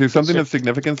 Is there something of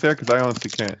significance there? Because I honestly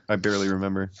can't. I barely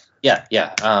remember. Yeah.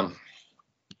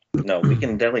 No, we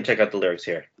can definitely check out the lyrics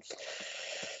here.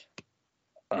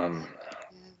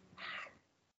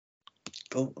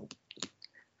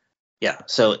 Yeah.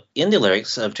 So in the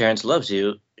lyrics of Terrence Loves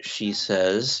You, she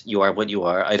says, "You are what you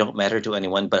are. I don't matter to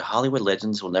anyone, but Hollywood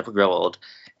legends will never grow old.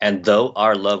 And though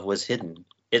our love was hidden,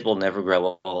 it will never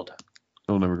grow old."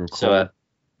 It'll never go cold. So,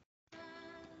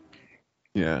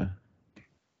 yeah.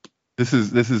 This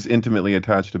is intimately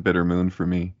attached to Bitter Moon for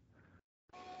me.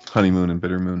 Honeymoon and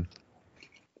Bitter Moon.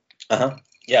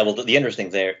 Yeah. Well, the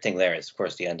interesting thing there is, of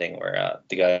course, the ending where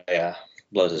the guy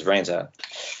blows his brains out.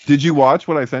 Did you watch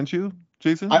what I sent you,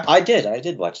 Jason? I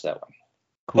did watch that one.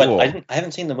 Cool. But I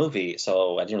haven't seen the movie,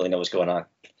 so I didn't really know what's going on.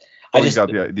 I just got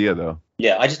the idea, though.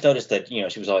 Yeah, I just noticed that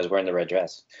she was always wearing the red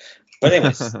dress. But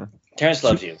anyways, Terrence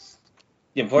Loves You.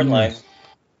 The important line: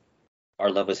 our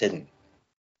love was hidden.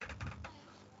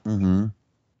 Mm-hmm.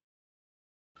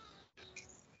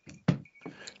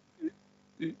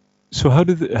 So how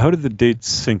did the dates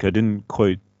sync? I didn't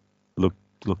quite look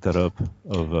that up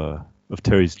of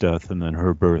Terry's death and then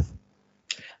her birth.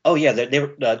 Oh yeah, they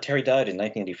were, Terry died in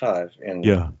 1985 in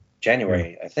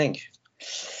January, I think.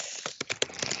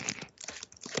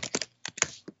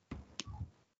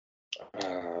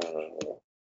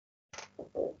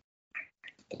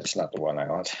 That's not the one I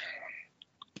want.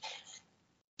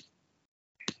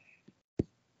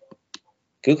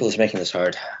 Google is making this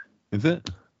hard. Is it?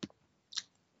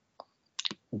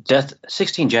 Death,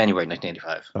 16 January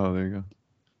 1985. Oh, there you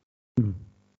go.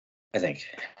 I think.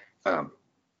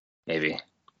 Maybe.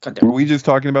 Were we just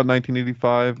talking about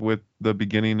 1985 with the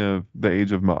beginning of the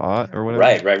age of Ma'at or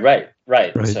whatever?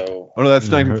 Right. So. Oh no, that's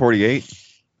 1948.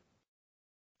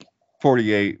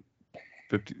 48.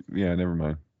 50. Yeah, never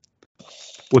mind.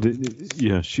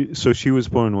 She was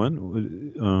born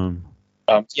when?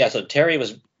 So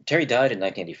Terry died in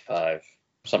 1985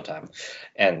 sometime,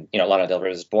 and Lana Del Rey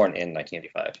was born in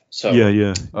 1985. So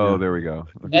yeah. Oh, there we go.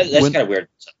 Okay. That's kind of weird.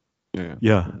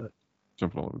 Yeah.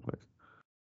 Jumping all over the place.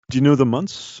 Do you know the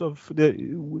months of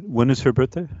when is her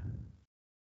birthday?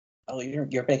 Oh,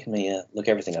 you're making me look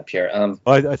everything up here.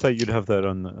 I thought you'd have that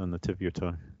on the tip of your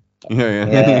tongue. Yeah.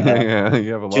 Yeah.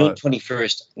 You have a June lot.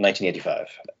 21st, 1985.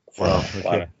 Wow.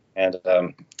 Okay. And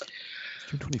June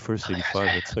 21st,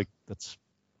 85.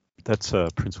 That's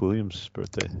Prince William's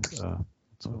birthday.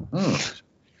 So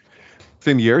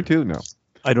Same year too? No.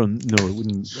 I don't know. It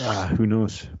wouldn't. Who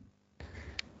knows?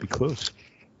 Be close.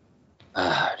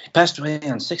 he passed away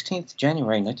on 16th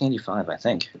January 1985, I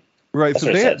think. Right. That's So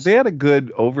what it says. they had a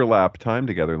good overlap time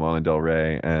together, Lana Del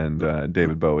Rey and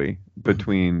David Bowie,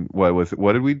 between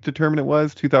what did we determine it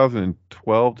was?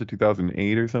 2012 to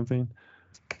 2008 or something?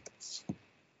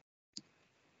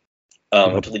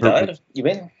 Until he died, you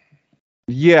mean?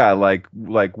 Yeah, like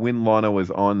when Lana was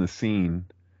on the scene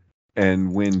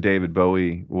and when David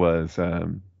Bowie was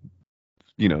still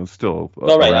No,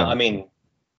 right. around. I mean,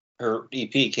 her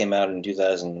EP came out in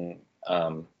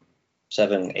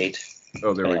 2007, 8.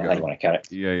 Oh, there we go. How do you want to count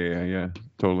it? Yeah.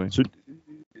 Totally. So,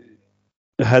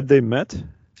 had they met?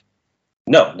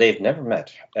 No, they've never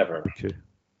met ever. Okay.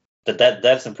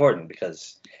 That's important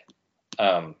because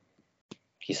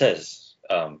he says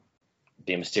the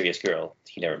mysterious girl,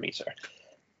 he never meets her.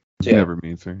 So, He never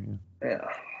meets her. Yeah.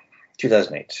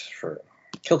 2008 for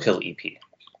Kill Kill EP.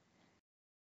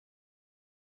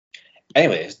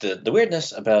 Anyways, the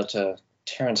weirdness about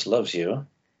Terrence Loves You,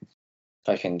 if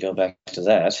I can go back to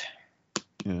that.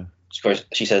 Yeah. Of course,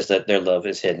 she says that their love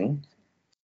is hidden.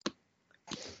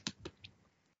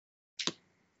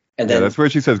 And then that's where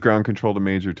she says ground control to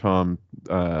Major Tom.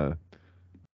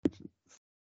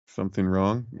 Something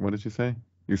wrong? What did she say?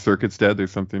 Your circuit's dead.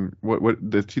 There's something. What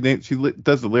does she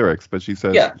does the lyrics, but she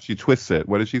says she twists it.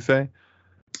 What does she say?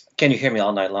 Can you hear me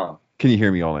all night long? Can you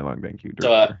hear me all night long? Thank you.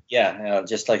 So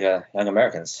just like Young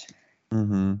Americans.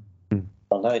 Mm-hmm.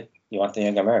 All night, you want the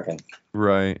Young American.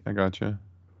 Right. I gotcha.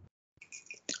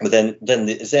 But then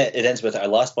it ends with I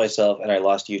lost myself and I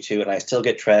lost you too, and I still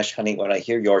get trash, honey, when I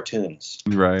hear your tunes.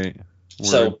 Right. Word.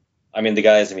 So, I mean, the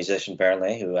guy is a musician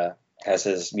apparently who has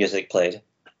his music played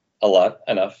a lot,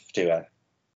 enough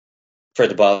for it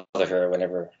to bother her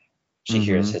whenever she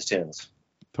hears his tunes.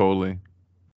 Totally.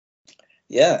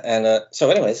 Yeah, and so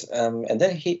anyways, and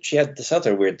then she had this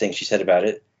other weird thing she said about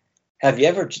it. Have you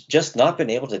ever just not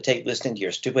been able to take listening to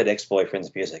your stupid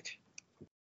ex-boyfriend's music?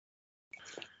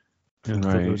 Yeah,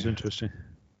 that was interesting.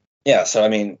 Yeah, so I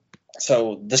mean,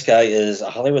 this guy is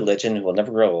a Hollywood legend who will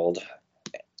never grow old,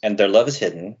 and their love is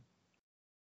hidden.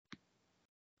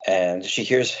 And she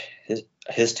hears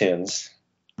his tunes.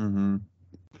 Mm-hmm.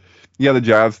 Yeah, the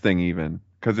jazz thing even.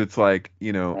 Because it's like,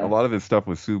 a lot of his stuff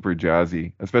was super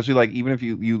jazzy, especially like even if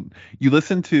you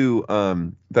listen to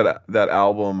that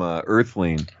album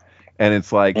Earthling, and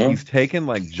it's like he's taken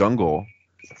like jungle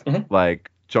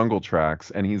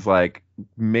tracks, and he's like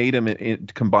made them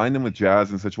combined them with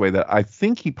jazz in such a way that I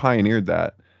think he pioneered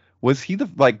that. Was he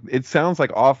it sounds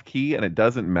like off key and it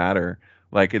doesn't matter,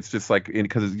 like it's just like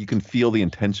because you can feel the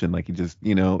intention, like he just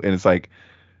and it's like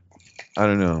I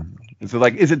don't know. Is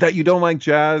it that you don't like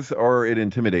jazz or it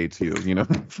intimidates you?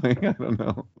 It's like, I don't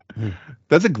know.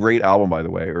 That's a great album, by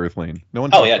the way, Earthling. No one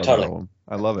talks about totally. that album.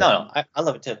 I love it. No, I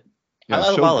love it too. Yeah, I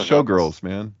love all of Showgirls,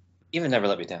 man. Even Never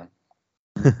Let Me Down.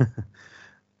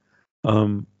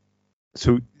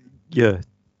 So yeah,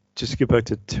 just to get back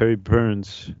to Terry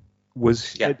Burns,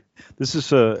 this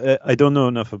is I don't know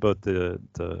enough about the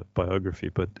biography,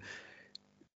 but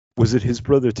was it his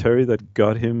brother Terry that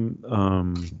got him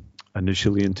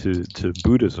initially into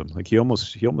Buddhism? Like he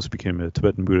almost became a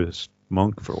Tibetan Buddhist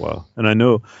monk for a while. And I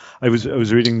know I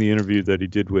was reading the interview that he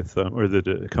did with or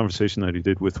the conversation that he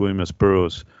did with William S.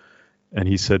 Burroughs, and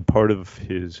he said part of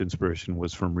his inspiration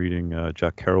was from reading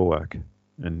Jack Kerouac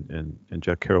and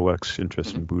Jack Kerouac's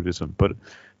interest in Buddhism. But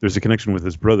there's a connection with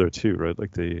his brother too, right?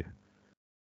 Like they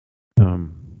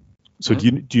so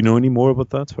do you know any more about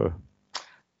that, or?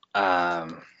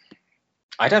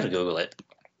 I'd have to Google it.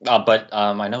 But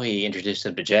I know he introduced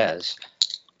him to jazz.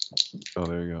 Oh,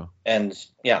 there you go. And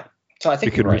yeah, so I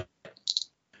think you're right.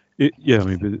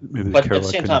 Maybe. But at the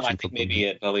same time, I think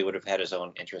maybe Bowie would have had his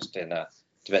own interest in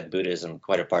Tibetan Buddhism,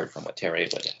 quite apart from what Terry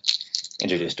would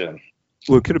introduce to him.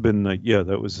 Well, it could have been like,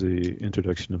 that was the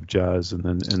introduction of jazz, and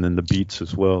then the beats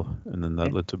as well, and then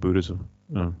that led to Buddhism.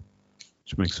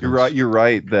 Which makes sense. You're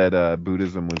right that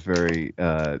Buddhism was very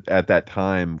at that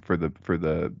time for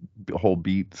the whole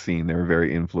beat scene. They were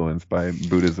very influenced by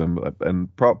Buddhism,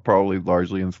 and probably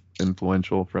largely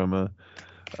influential from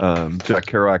Jack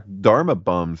Kerouac. Dharma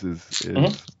Bums is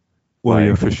well,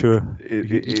 yeah, for sure.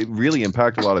 It really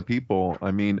impacted a lot of people. I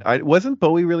mean, wasn't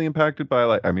Bowie really impacted by a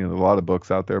lot of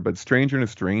books out there, but Stranger in a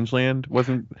Strange Land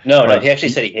wasn't. No, he actually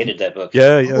said he hated that book.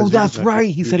 Yeah. Oh, that's right.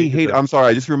 He said he hated. I'm sorry,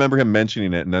 I just remember him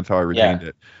mentioning it, and that's how I retained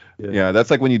it. Yeah, that's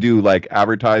like when you do like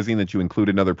advertising that you include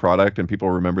another product and people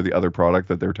remember the other product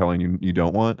that they're telling you you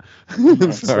don't want.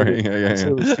 Sorry. So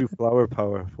it was too flower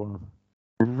power for him.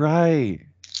 Right.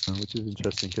 Which is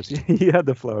interesting because he had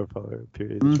the flower power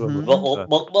period as well.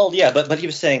 Well, yeah, but he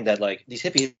was saying that like these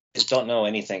hippies don't know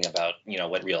anything about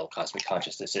what real cosmic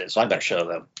consciousness is, so I'm going to show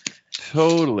them.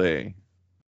 Totally.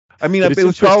 I mean, it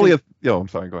was probably I'm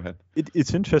sorry. Go ahead.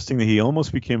 It's interesting that he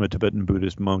almost became a Tibetan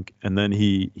Buddhist monk, and then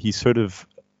he sort of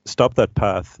stopped that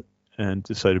path and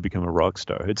decided to become a rock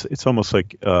star. It's almost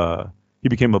like he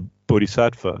became a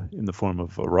bodhisattva in the form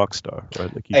of a rock star,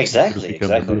 right? Like exactly.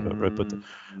 Buddha, right? But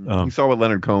he saw what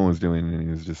Leonard Cohen was doing, and he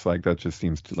was just like, that just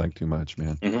seems too much,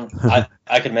 man. Mm-hmm.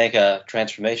 I could make a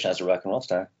transformation as a rock and roll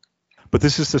star. But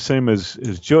this is the same as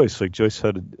Joyce. Like Joyce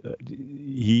had,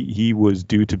 he was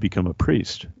due to become a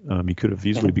priest. He could have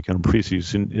easily become a priest. He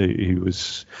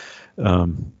was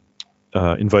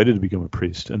invited to become a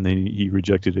priest, and then he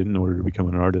rejected it in order to become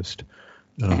an artist.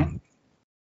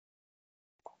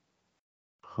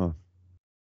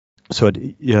 So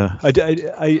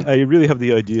I really have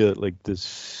the idea like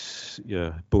this.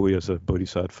 Yeah, Bowie as a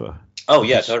bodhisattva. Oh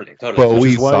yeah, totally.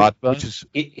 Bodhisattva,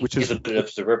 which is a bit of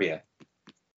suburbia.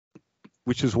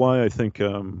 Which is why I think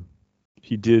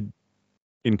he did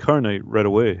incarnate right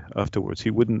away afterwards.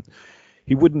 He wouldn't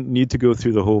need to go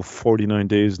through the whole 49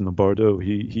 days in the Bardo.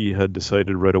 He had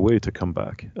decided right away to come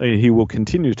back. I mean, he will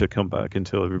continue to come back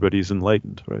until everybody's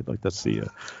enlightened, right? Like that's the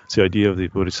idea of the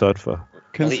bodhisattva.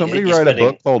 Can somebody write a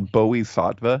book called Bowie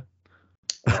Sattva?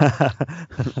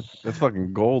 That's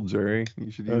fucking gold, Jerry.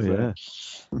 You should use that.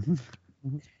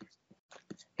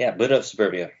 Yeah, Buddha of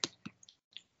suburbia.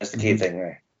 That's the key thing,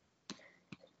 right?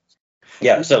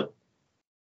 Yeah. So,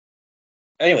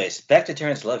 anyways, back to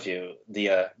Terrence Loves You.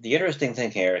 The interesting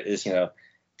thing here is,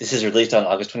 this is released on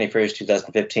August 21st,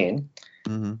 2015,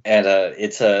 and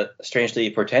it's strangely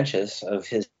portentous of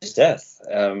his death,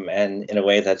 and in a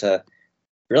way that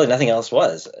really nothing else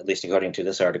was, at least according to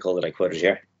this article that I quoted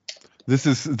here. This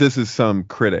is some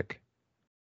critic.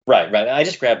 Right. I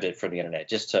just grabbed it from the internet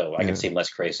just so I can seem less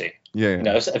crazy. Yeah.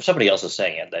 If somebody else is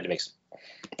saying it,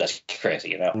 that's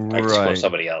crazy. I can quote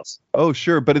somebody else. Oh,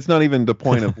 sure, but it's not even the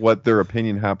point of what their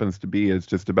opinion happens to be. It's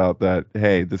just about that.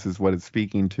 Hey, this is what it's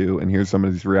speaking to, and here's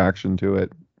somebody's reaction to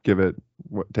it.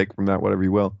 Take from that whatever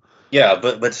you will. Yeah,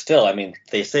 but still, I mean,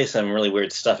 they say some really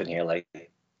weird stuff in here, like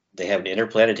they have an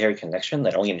interplanetary connection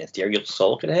that only an ethereal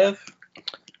soul could have.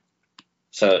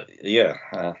 So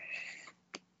yeah.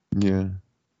 Yeah.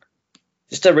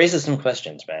 Just raises some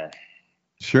questions, man.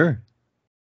 Sure.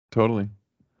 Totally.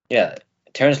 Yeah.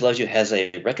 Terrence Loves You has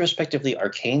a retrospectively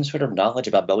arcane sort of knowledge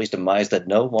about Bowie's demise that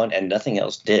no one and nothing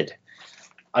else did.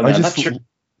 I'm not sure.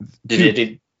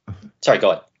 Sorry,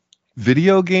 go on.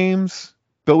 Video games?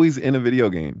 Bowie's in a video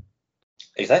game.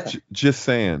 Exactly. Just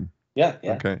saying. Yeah.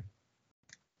 Okay.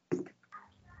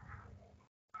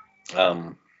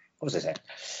 What was I saying?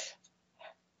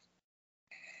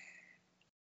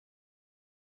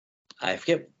 I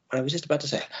forget what I was just about to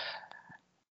say.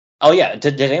 Oh yeah,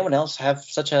 did anyone else have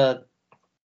such a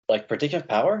predictive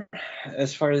power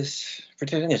as far as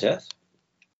predicting his death?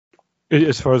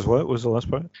 As far as what was the last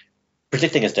part?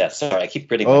 Predicting his death. Sorry, I keep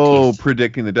predicting. Oh,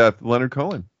 predicting the death. Leonard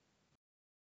Cohen.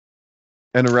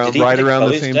 And right around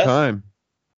the same time.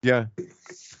 Yeah.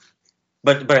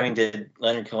 But I mean, did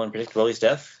Leonard Cohen predict Bowie's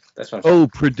death? That's what I'm saying.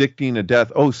 Predicting a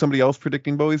death. Oh, somebody else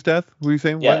predicting Bowie's death? What are you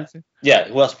saying? Yeah. Yeah,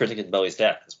 who else predicted Bowie's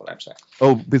death? That's what I'm saying.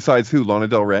 Oh, besides who? Lana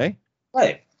Del Rey?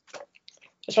 Right.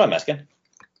 That's what I'm asking.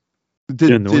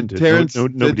 Did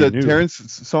Terrence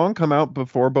song come out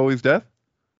before Bowie's death?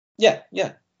 Yeah.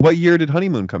 What year did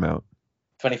Honeymoon come out?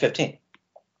 2015.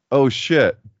 Oh,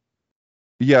 shit.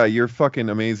 Yeah, you're fucking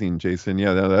amazing, Jason.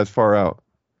 Yeah, that's far out.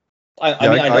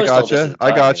 I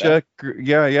gotcha.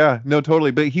 Yeah. No, totally.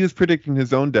 But he was predicting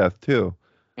his own death too.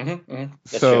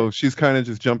 So true. She's kind of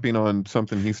just jumping on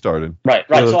something he started. Right.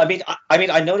 So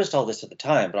I noticed all this at the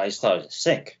time, but I just thought it was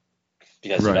sync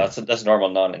because that's a normal,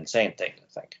 non-insane thing to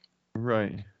think.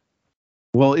 Right.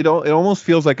 Well, it almost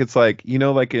feels like it's like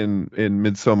like in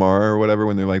Midsommar or whatever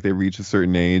when they reach a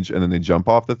certain age and then they jump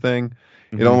off the thing.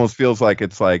 It almost feels like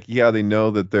it's like, yeah, they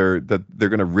know that they're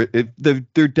gonna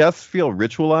their deaths feel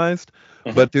ritualized,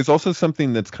 but there's also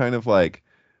something that's kind of like,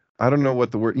 I don't know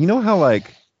what the word. How I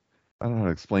don't know how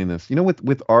to explain this.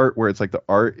 With art where it's like the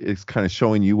art is kind of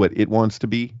showing you what it wants to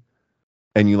be,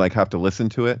 and you have to listen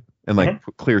to it and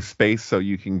clear space so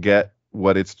you can get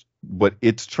what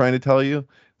it's trying to tell you.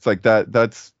 It's like that.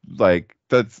 That's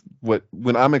what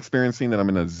when I'm experiencing that I'm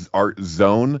in an art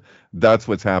zone. That's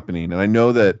what's happening, and I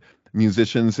know that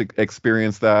musicians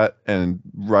experience that and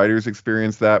writers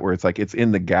experience that where it's like it's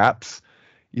in the gaps,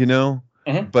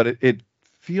 but it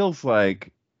feels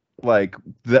like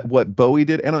that what Bowie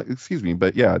did, and excuse me,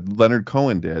 but yeah, Leonard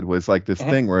Cohen did was like this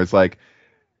thing where it's like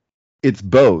it's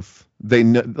both. They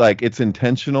like it's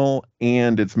intentional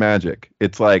and it's magic.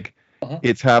 It's like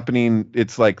it's happening.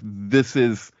 It's like this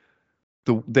is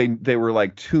they were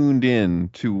like tuned in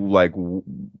to like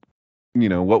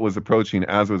what was approaching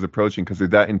as it was approaching because they're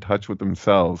that in touch with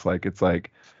themselves. Like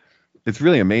it's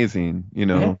really amazing,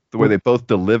 the way they both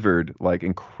delivered like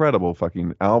incredible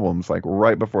fucking albums like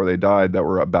right before they died that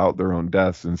were about their own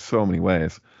deaths in so many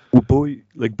ways. Well,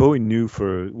 Bowie knew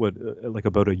for like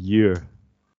about a year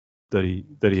that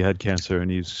he had cancer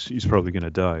and he's probably gonna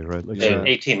die, right? Like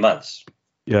 18 months.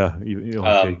 Yeah, okay,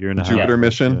 year and a half. Jupiter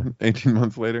mission, 18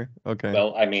 months later. Okay.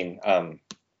 Well, I mean,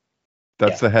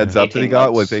 that's the heads up that he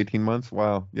got was 18 months.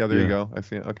 Wow. Yeah, there you go. I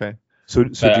see it. Okay. So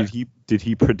did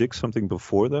he predict something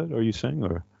before that? Are you saying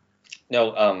or?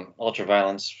 No,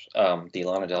 Ultraviolence, the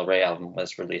Lana Del Rey album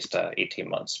was released 18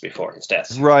 months before his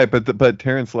death. Right, but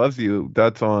Terrence Loves You,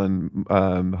 that's on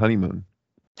Honeymoon.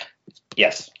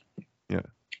 Yes. Yeah.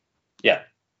 Yeah.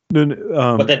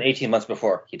 No, but then 18 months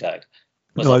before he died.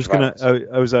 No,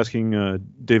 I was asking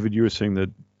David. You were saying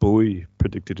that Bowie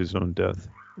predicted his own death,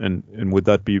 and would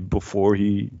that be before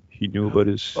he knew about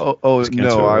his? His cancer?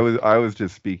 No, I was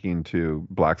just speaking to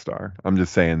Black Star. I'm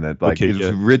just saying that like it's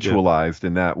ritualized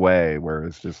in that way, where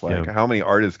it's just like how many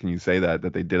artists can you say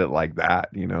that they did it like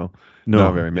that? No,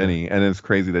 not very many, and it's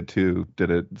crazy that two did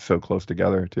it so close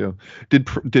together too. Did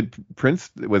Prince?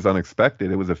 It was unexpected.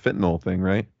 It was a fentanyl thing,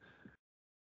 right?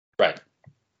 Right.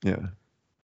 Yeah.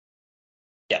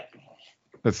 Yeah.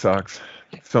 That sucks.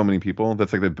 So many people.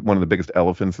 That's like one of the biggest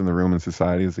elephants in the room in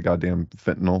society is the goddamn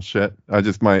fentanyl shit.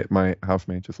 My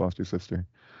housemate just lost her sister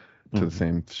to the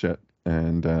same shit,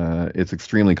 and it's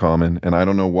extremely common. And I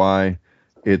don't know why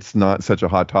it's not such a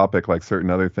hot topic like certain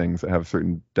other things that have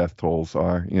certain death tolls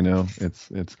are.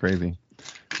 It's crazy.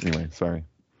 Anyway, sorry.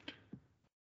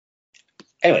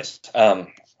 Anyways,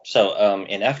 so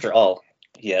in After All,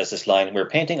 he has this line: "We're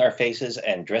painting our faces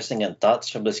and dressing in thoughts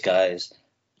from the skies."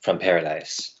 From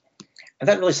Paradise. And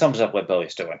that really sums up what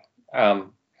Bowie's doing.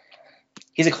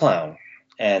 He's a clown,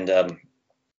 and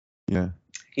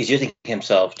he's using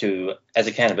himself as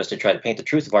a canvas to try to paint the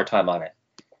truth of our time on it.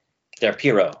 They're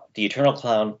Pierrot, the eternal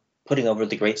clown, putting over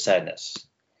the great sadness.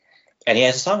 And he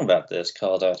has a song about this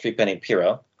called Threepenny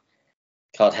Pierrot,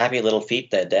 called Happy Little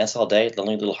Feet That Dance All Day,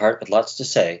 Lonely Little Heart with Lots to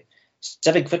Say,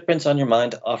 7 footprints on your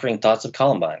mind, offering thoughts of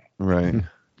Columbine. Right.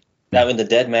 Now, in the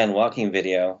Dead Man Walking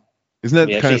video, isn't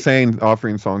that kind of saying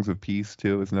offering songs of peace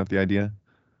too? Isn't that the idea?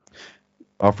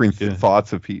 Offering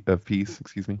thoughts of peace.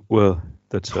 Excuse me. Well,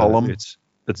 that's column.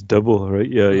 That's double, right?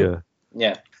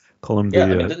 Yeah. Column.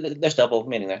 There's double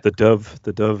meaning there. The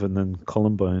dove, and then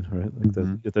Columbine, right? Like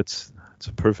that. Yeah, that's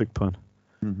a perfect pun.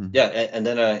 Mm-hmm. Yeah, and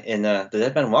then in the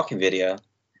Dead Man Walking video,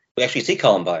 we actually see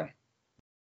Columbine.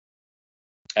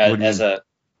 In the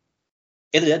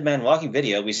Dead Man Walking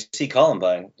video, we see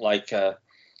Columbine like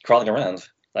crawling around.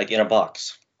 Like in a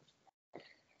box.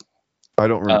 I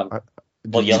don't remember.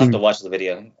 Well, you'll have to watch the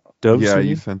video. Yeah,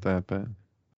 you sent that, but.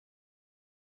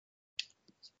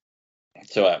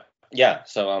 So,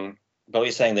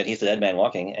 Bowie's saying that he's the dead man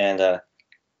walking, and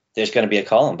there's going to be a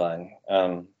Columbine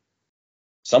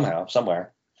somehow,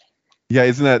 somewhere. Yeah,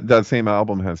 isn't that same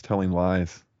album has Telling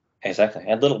Lies? Exactly,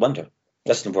 and Little Wonder.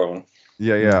 That's an important one.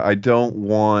 Yeah. I don't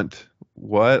want.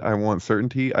 What? I want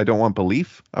certainty. I don't want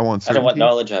belief. I want certainty. I don't want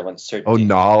knowledge. I want certainty. Oh,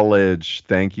 knowledge.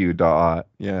 Thank you, Dot.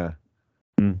 Yeah.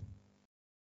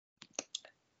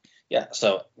 Yeah,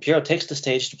 so Pierrot takes the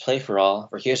stage to play for all,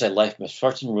 for here's a life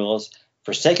misfortune rules,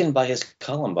 forsaken by his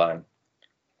Columbine.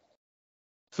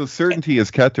 So certainty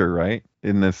is Keter, right?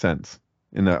 In this sense.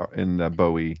 In the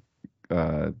Bowie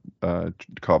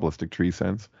Kabbalistic tree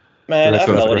sense. Man, I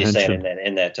don't know what he's saying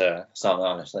in that song,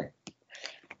 honestly.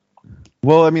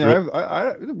 Well, I mean,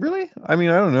 I really, I mean,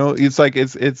 I don't know. It's like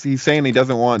he's saying he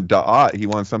doesn't want da'at. He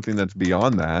wants something that's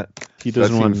beyond that. He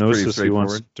doesn't want gnosis. He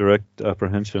wants direct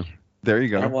apprehension. There you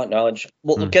go. I don't want knowledge.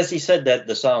 Well, because he said that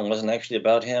the song wasn't actually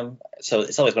about him, so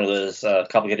it's always one of those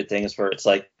complicated things where it's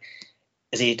like,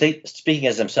 is he speaking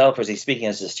as himself or is he speaking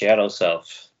as his shadow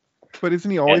self? But isn't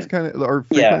he always kind of or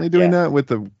frequently doing that with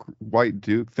the white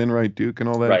Duke, thin right Duke, and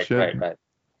all that shit? Right.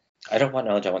 I don't want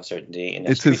knowledge, I want certainty. And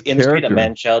it's his in the street, a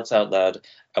man shouts out loud,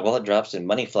 a wallet drops and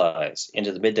money flies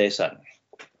into the midday sun.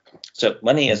 So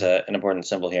money is an important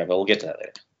symbol here, but we'll get to that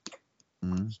later.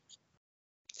 Mm-hmm.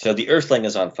 So the earthling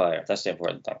is on fire. That's the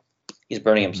important thing. He's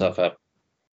burning himself up.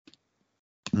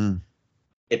 Mm.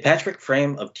 A Patrick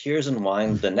frame of tears and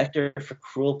wine, the nectar for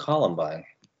cruel Columbine.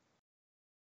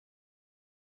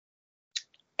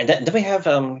 And then we have,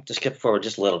 to skip forward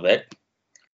just a little bit,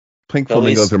 Pink Bowie's-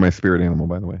 flamingos are my spirit animal,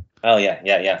 by the way. Oh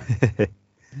yeah.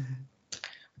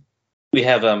 We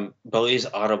have Bowie's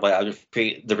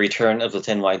autobiography, The Return of the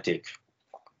Thin White Duke.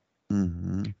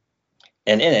 Mm-hmm.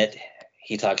 And in it,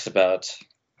 he talks about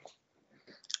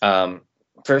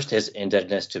first his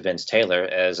indebtedness to Vince Taylor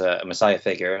as a messiah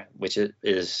figure, which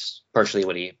is partially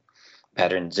what he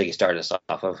patterned Ziggy Stardust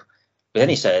off of. But then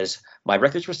he says, my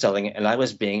records were selling and I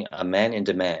was being a man in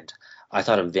demand. I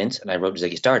thought of Vince and I wrote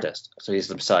Ziggy Stardust. So he's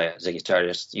the messiah, Ziggy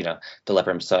Stardust, the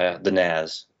leper messiah, the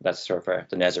Naz, that's sort of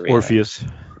the Nazarene. Orpheus.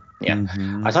 Yeah.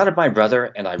 Mm-hmm. I thought of my brother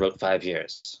and I wrote 5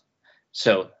 years.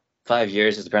 So 5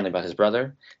 years is apparently about his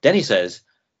brother. Then he says,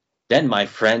 then my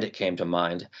friend came to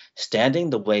mind, standing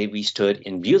the way we stood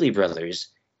in Bewley Brothers,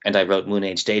 and I wrote Moon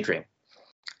Age Daydream.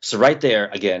 So right there,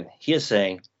 again, he is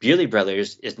saying Bewley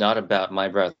Brothers is not about my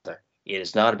brother. It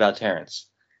is not about Terrence.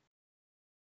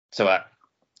 So,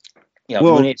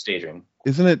 Well, Moon Age Daydream.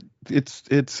 Isn't it? It's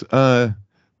the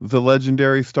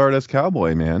legendary Stardust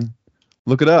Cowboy, man.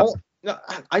 Look it up. Oh, no,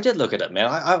 I did look it up, man.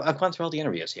 I've gone through all the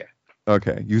interviews here.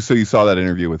 Okay, you saw that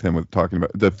interview with him talking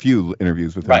about the few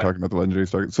interviews with him Right. talking about the legendary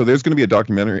Stardust. So there's going to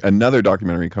be another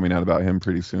documentary coming out about him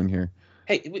pretty soon here.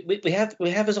 Hey, we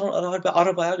have his own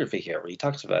autobiography here where he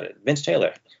talks about it. Vince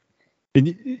Taylor.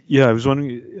 And, yeah, I was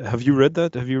wondering, have you read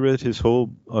that? Have you read his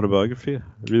whole autobiography?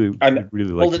 I'd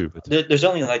really like to. But There's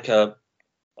only like a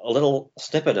little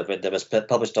snippet of it that was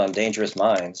published on Dangerous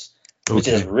Minds, which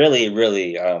is really,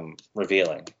 really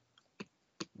revealing.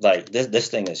 Like this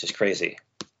thing is just crazy.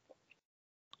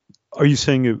 Are you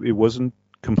saying it wasn't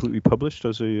completely published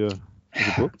as a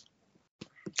book?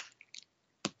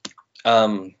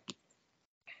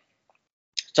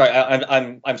 Sorry,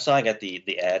 I'm sighing at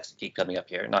the ads that keep coming up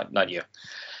here. Not you.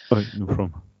 Oh, no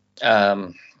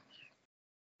problem.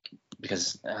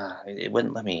 Because it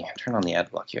wouldn't let me turn on the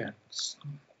ad block here.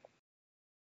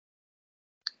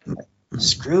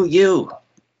 Screw you.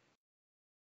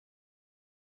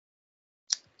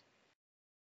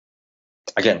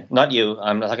 Again, not you.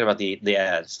 I'm not talking about the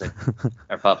ads that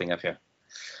are popping up here.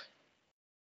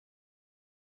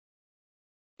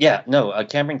 Yeah, no.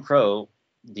 Cameron Crowe,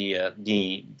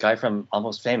 the guy from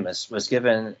Almost Famous, was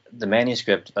given the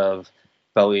manuscript of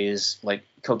Bowie's like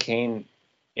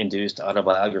cocaine-induced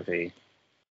autobiography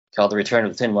called The Return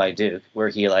of the Thin White Duke, where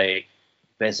he like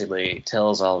basically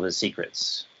tells all of his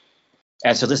secrets.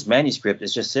 And so this manuscript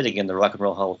is just sitting in the Rock and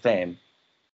Roll Hall of Fame,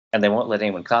 and they won't let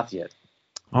anyone copy it.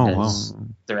 Oh, because wow.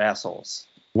 they're assholes.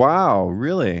 Wow,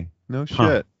 really? No shit.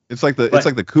 Huh. It's like the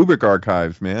Kubrick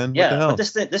archives, man. Yeah, what the hell?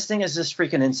 but this thing is just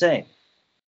freaking insane.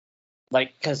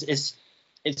 Like, because it's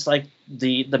like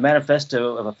the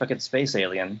manifesto of a fucking space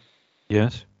alien,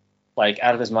 Yes. like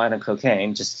out of his mind on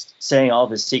cocaine, just saying all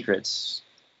of his secrets.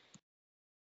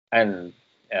 And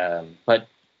but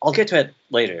I'll get to it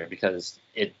later because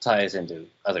it ties into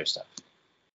other stuff.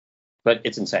 But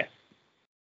it's insane.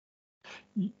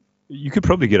 You could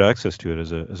probably get access to it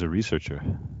as a researcher.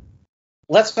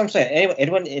 Well, that's what I'm saying.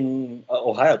 Anyone in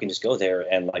Ohio can just go there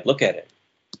and like look at it.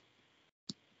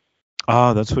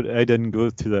 Ah, that's what I didn't go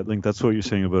to that link. That's what you're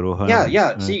saying about Ohio.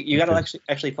 Yeah. See, you got to okay.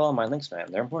 actually follow my links, man.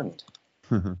 They're important.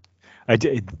 I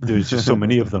did. There's just so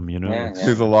many of them, you know. Yeah.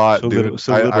 There's a lot, So dude.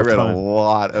 little I read time. a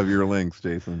lot of your links,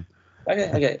 Jason.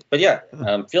 Okay. But yeah,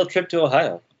 field trip to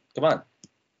Ohio. Come on,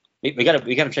 we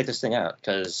gotta check this thing out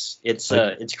because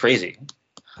it's crazy.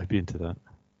 I'd be into that.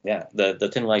 Yeah, the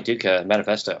Thin White Duke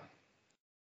manifesto.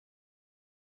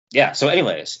 Yeah. So,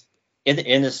 anyways,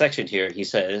 in this section here, he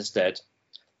says that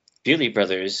Bewley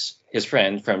Brothers, his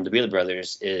friend from the Bewley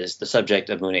Brothers, is the subject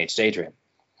of Moon Age Daydream,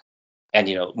 and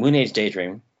Moon Age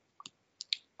Daydream.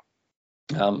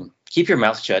 Keep your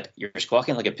mouth shut. You're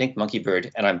squawking like a pink monkey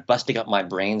bird, and I'm busting up my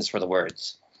brains for the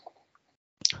words.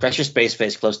 Pressure space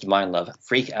face close to mind love.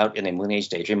 Freak out in a Moon Age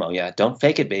Daydream. Oh yeah, don't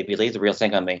fake it, baby. Lay the real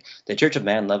thing on me. The Church of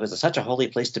Man Love is such a holy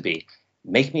place to be.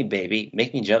 Make me, baby.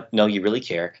 Make me jump. No, you really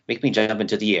care. Make me jump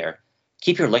into the air.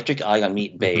 Keep your electric eye on me,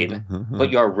 babe. Put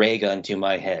your ray gun to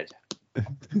my head.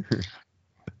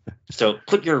 So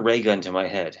put your ray gun to my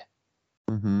head.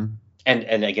 Mm-hmm.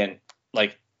 And again,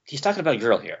 like he's talking about a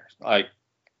girl here, like,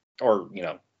 or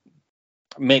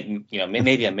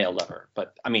maybe a male lover,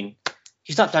 but I mean,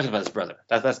 he's not talking about his brother.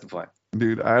 That's the point.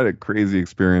 Dude, I had a crazy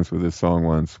experience with this song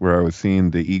once where I was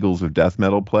seeing the Eagles of Death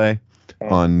Metal play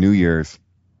on New Year's.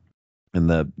 And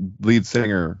the lead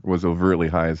singer was overtly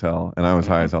high as hell, and I was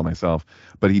high as hell myself.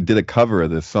 But he did a cover of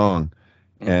this song,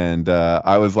 and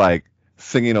I was like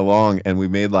singing along, and we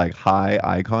made like high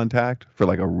eye contact for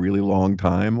like a really long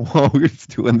time while we were just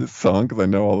doing this song because I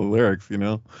know all the lyrics,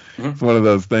 It's one of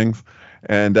those things.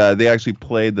 And they actually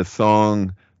played the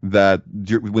song that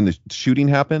when the shooting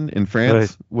happened in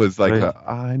France was like, Right.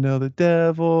 I know the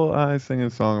devil, I sing a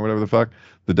song or whatever the fuck,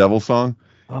 the devil song.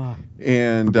 Oh,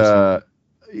 And remember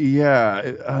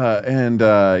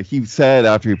he said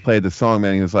after he played the song,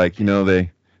 man, he was like,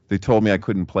 they told me I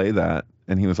couldn't play that.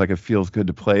 And he was like, it feels good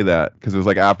to play that. Because it was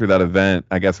like after that event,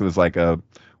 I guess it was like a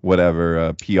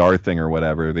PR thing or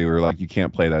whatever. They were like, you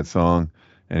can't play that song.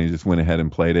 And he just went ahead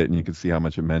and played it, and you could see how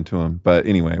much it meant to him. But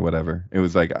anyway, whatever. It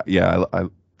was like, yeah,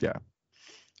 yeah.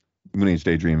 Moon Age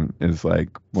Daydream is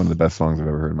like one of the best songs I've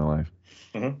ever heard in my life.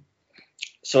 Mm-hmm.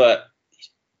 So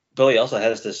Bowie also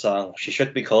has this song, She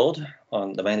Shook Me Cold,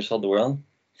 on The Man Who Sold the World,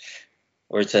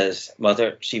 where it says,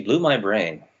 Mother, she blew my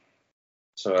brain.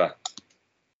 So,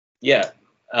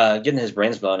 getting his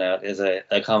brains blown out is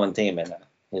a common theme in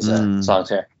his songs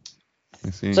here. I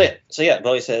see. So yeah,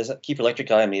 Bowie says, keep your electric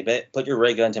eye on me, but put your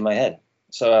ray gun to my head.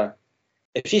 So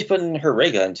if she's putting her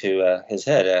ray gun to his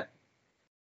head,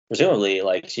 presumably,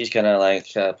 like, she's gonna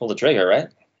pull the trigger, right?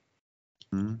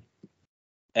 Mm-hmm.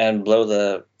 And blow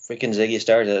the freaking Ziggy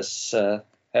Stardust's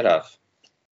head off.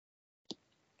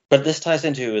 But this ties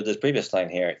into this previous line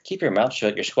here. Keep your mouth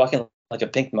shut. You're squawking like a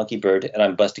pink monkey bird, and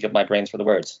I'm busting up my brains for the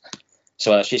words.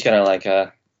 So she's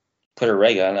gonna put her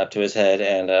ray gun up to his head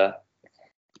and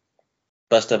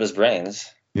bust up his brains.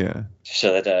 Yeah.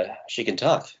 So that she can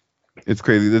talk. It's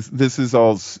crazy. This is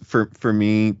all for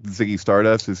me. Ziggy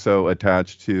Stardust is so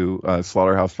attached to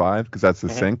Slaughterhouse-Five because that's the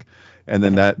sync. And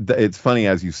then that it's funny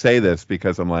as you say this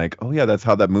because I'm like, oh yeah, that's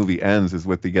how that movie ends, is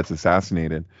with he gets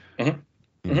assassinated.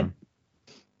 Mm-hmm. Mm-hmm.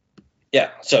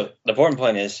 Yeah. So the important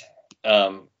point is,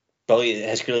 Bowie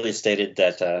has clearly stated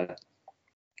that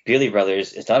Bealey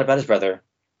Brothers is not about his brother,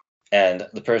 and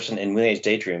the person in Moon Age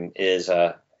Daydream is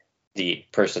the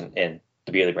person in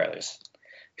the Bealey Brothers,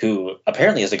 who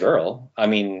apparently is a girl. I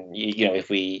mean, if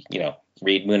we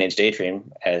read Moon Age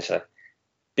Daydream as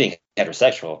being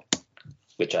heterosexual,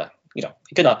 which it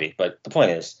could not be, but the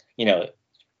point is,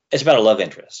 it's about a love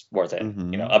interest more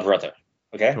than a brother.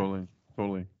 Okay.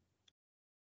 Totally.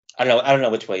 I don't know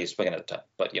which way he's swinging at the top,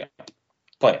 but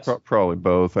point is. Probably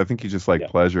both. I think he just like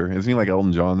pleasure. Isn't he like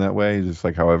Elton John that way? He's just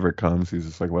like however it comes, he's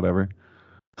just like whatever.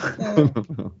 I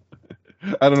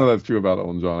don't know if that's true about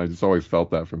Elton John. I just always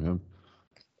felt that from him.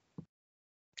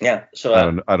 Yeah. So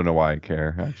I don't know why I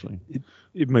care actually.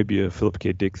 It might be a Philip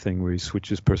K. Dick thing where he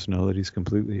switches personalities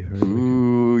completely. Right?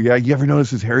 Ooh, yeah. You ever notice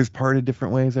his hair is parted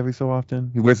different ways every so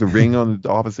often? He wears a ring on the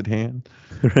opposite hand.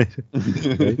 Right.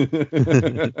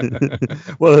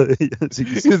 Well,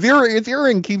 his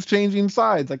earring keeps changing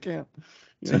sides. I can't.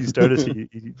 So you started.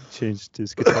 He changed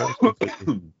his guitar.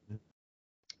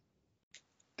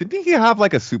 Didn't he have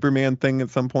like a Superman thing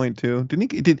at some point too?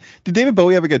 Didn't he? Did David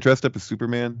Bowie ever get dressed up as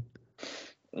Superman?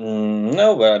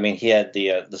 No, but I mean, he had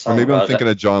the song. Or maybe I'm thinking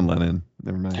of John Lennon.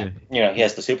 Never mind. Yeah. He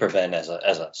has the Superman as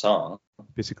a song.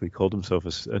 Basically called himself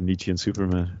a Nietzschean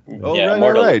Superman. Oh, yeah,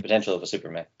 right. Potential of a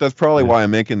Superman. That's probably why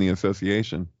I'm making the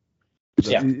association.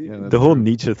 Yeah. The whole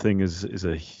Nietzsche thing is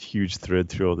a huge thread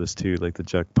through all this too, like the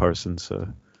Jack Parsons Book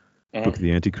of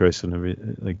the Antichrist and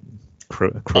everything, like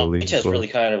Crowley. Nietzsche is really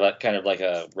kind of like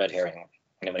a red herring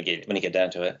when you get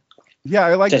down to it. Yeah,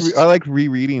 I like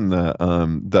rereading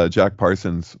the Jack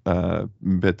Parsons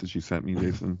bit that you sent me,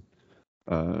 Jason.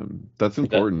 That's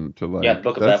important to like. Yeah,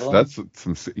 Book of Babylon. That's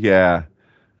some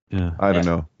I don't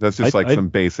know. That's just some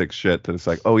basic shit that it's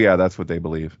like, oh yeah, that's what they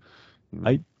believe.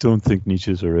 I don't think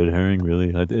Nietzsche's a red herring,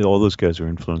 really. All those guys are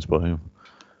influenced by him.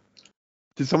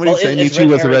 Did somebody say Nietzsche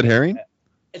was a red herring?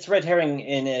 It's red herring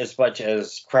in as much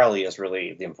as Crowley is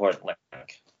really the important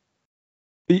link.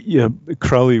 Yeah,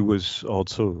 Crowley was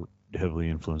also heavily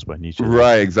influenced by Nietzsche.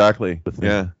 Right, exactly.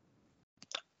 Yeah.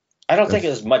 I don't think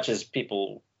as much as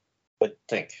people would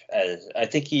think. I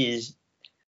think he's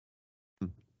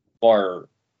more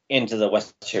into the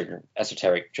Western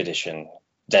esoteric tradition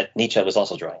that Nietzsche was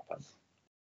also drawing from.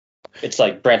 It's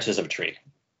like branches of a tree,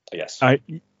 I guess.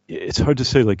 It's hard to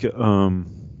say. Like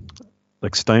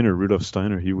Steiner, Rudolf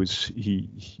Steiner, he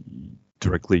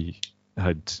directly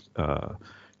had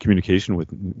communication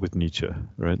with Nietzsche,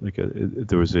 right? Like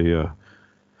there was I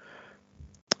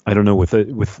don't know, with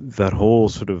that whole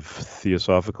sort of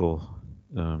theosophical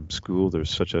school, there's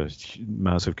such a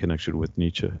massive connection with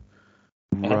Nietzsche.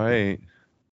 Right.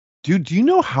 Dude, do you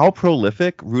know how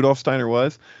prolific Rudolf Steiner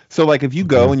was? So, like, if you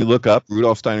go and you look up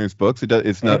Rudolf Steiner's books,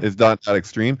 it's not that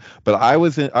extreme. But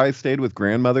I stayed with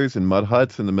grandmothers in mud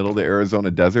huts in the middle of the Arizona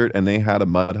desert, and they had a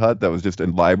mud hut that was just a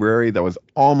library that was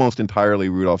almost entirely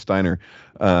Rudolf Steiner.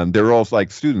 They were all like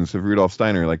students of Rudolf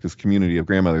Steiner, like this community of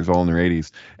grandmothers, all in their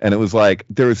 80s. And it was like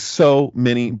there was so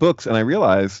many books, and I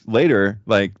realized later,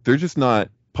 like, they're just not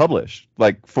published,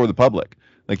 like, for the public.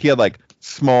 Like, he had like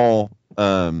small,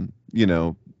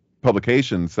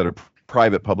 publications that are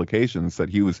private publications that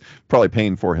he was probably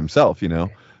paying for himself,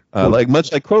 like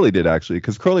much like Crowley did actually,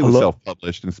 because Crowley was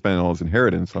self-published and spent all his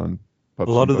inheritance on. A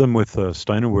lot of them with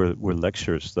Steiner were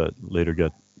lectures that later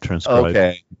got transcribed.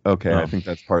 Okay, I think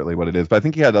that's partly what it is. But I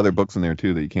think he had other books in there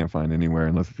too that you can't find anywhere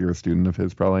unless if you're a student of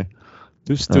his, probably.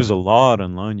 There's a lot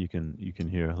online you can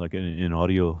hear, like in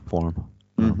audio form.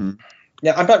 Mm-hmm.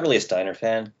 Yeah, I'm not really a Steiner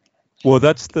fan. Well,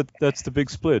 that's the big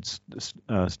split,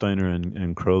 Steiner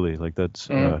and Crowley. Like that's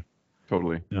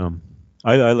totally.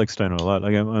 I like Steiner a lot.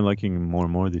 Like I'm liking him more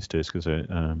and more these days because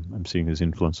I'm seeing his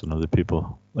influence on other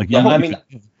people. Like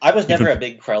I was never a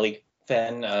big Crowley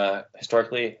fan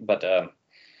historically, but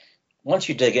once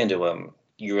you dig into him,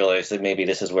 you realize that maybe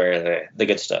this is where the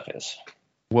good stuff is.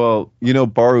 Well,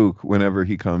 Baruch, whenever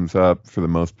he comes up, for the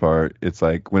most part, it's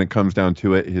like when it comes down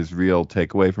to it, his real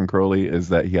takeaway from Crowley is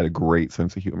that he had a great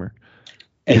sense of humor.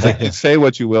 He's like, you say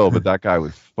what you will, but that guy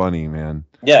was funny, man.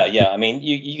 Yeah. I mean,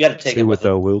 you got to take it with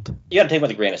thou wilt. You got to take it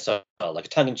with a grain of salt, like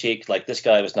tongue in cheek. Like this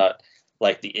guy was not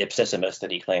like the ipsissimist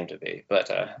that he claimed to be, but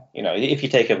if you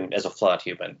take him as a flawed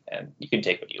human, and you can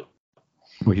take what you.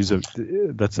 Well,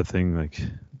 that's the thing. Like,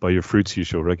 by your fruits you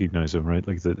shall recognize them, right?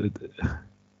 Like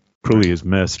Crowley is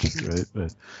messed,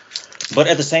 right? But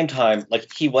at the same time,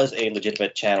 like he was a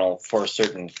legitimate channel for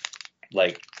certain,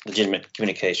 like legitimate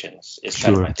communications. Is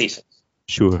kind of my thesis.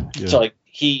 Sure. Yeah. So like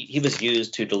he was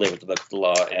used to deliver the Book of the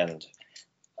Law and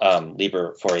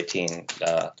Liber 418,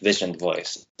 Vision and the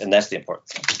Voice, and that's the important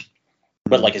thing. Mm-hmm.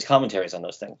 But like his commentaries on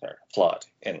those things are flawed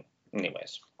in many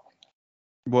ways.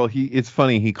 Well, it's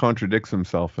funny, he contradicts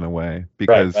himself in a way,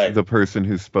 because right. The person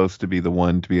who's supposed to be the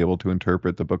one to be able to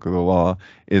interpret the Book of the Law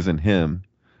isn't him.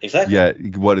 Exactly.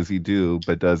 Yet, what does he do?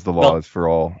 But does the laws for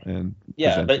all and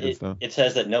but it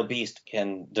says that no beast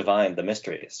can divine the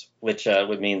mysteries, which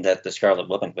would mean that the Scarlet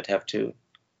Woman would have to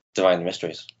divine the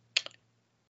mysteries.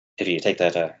 If you take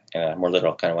that in a more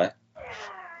literal kind of way.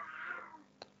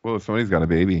 Well, somebody's got a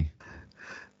baby.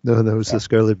 No, that was the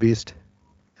Scarlet Beast.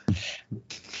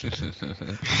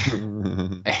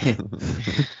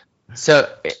 So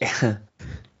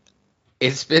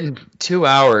it's been 2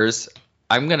 hours.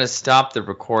 I'm going to stop the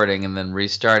recording and then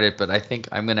restart it, but I think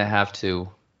I'm going to have to...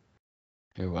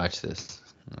 Here, watch this.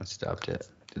 I stopped it.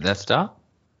 Did that stop?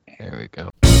 There we go.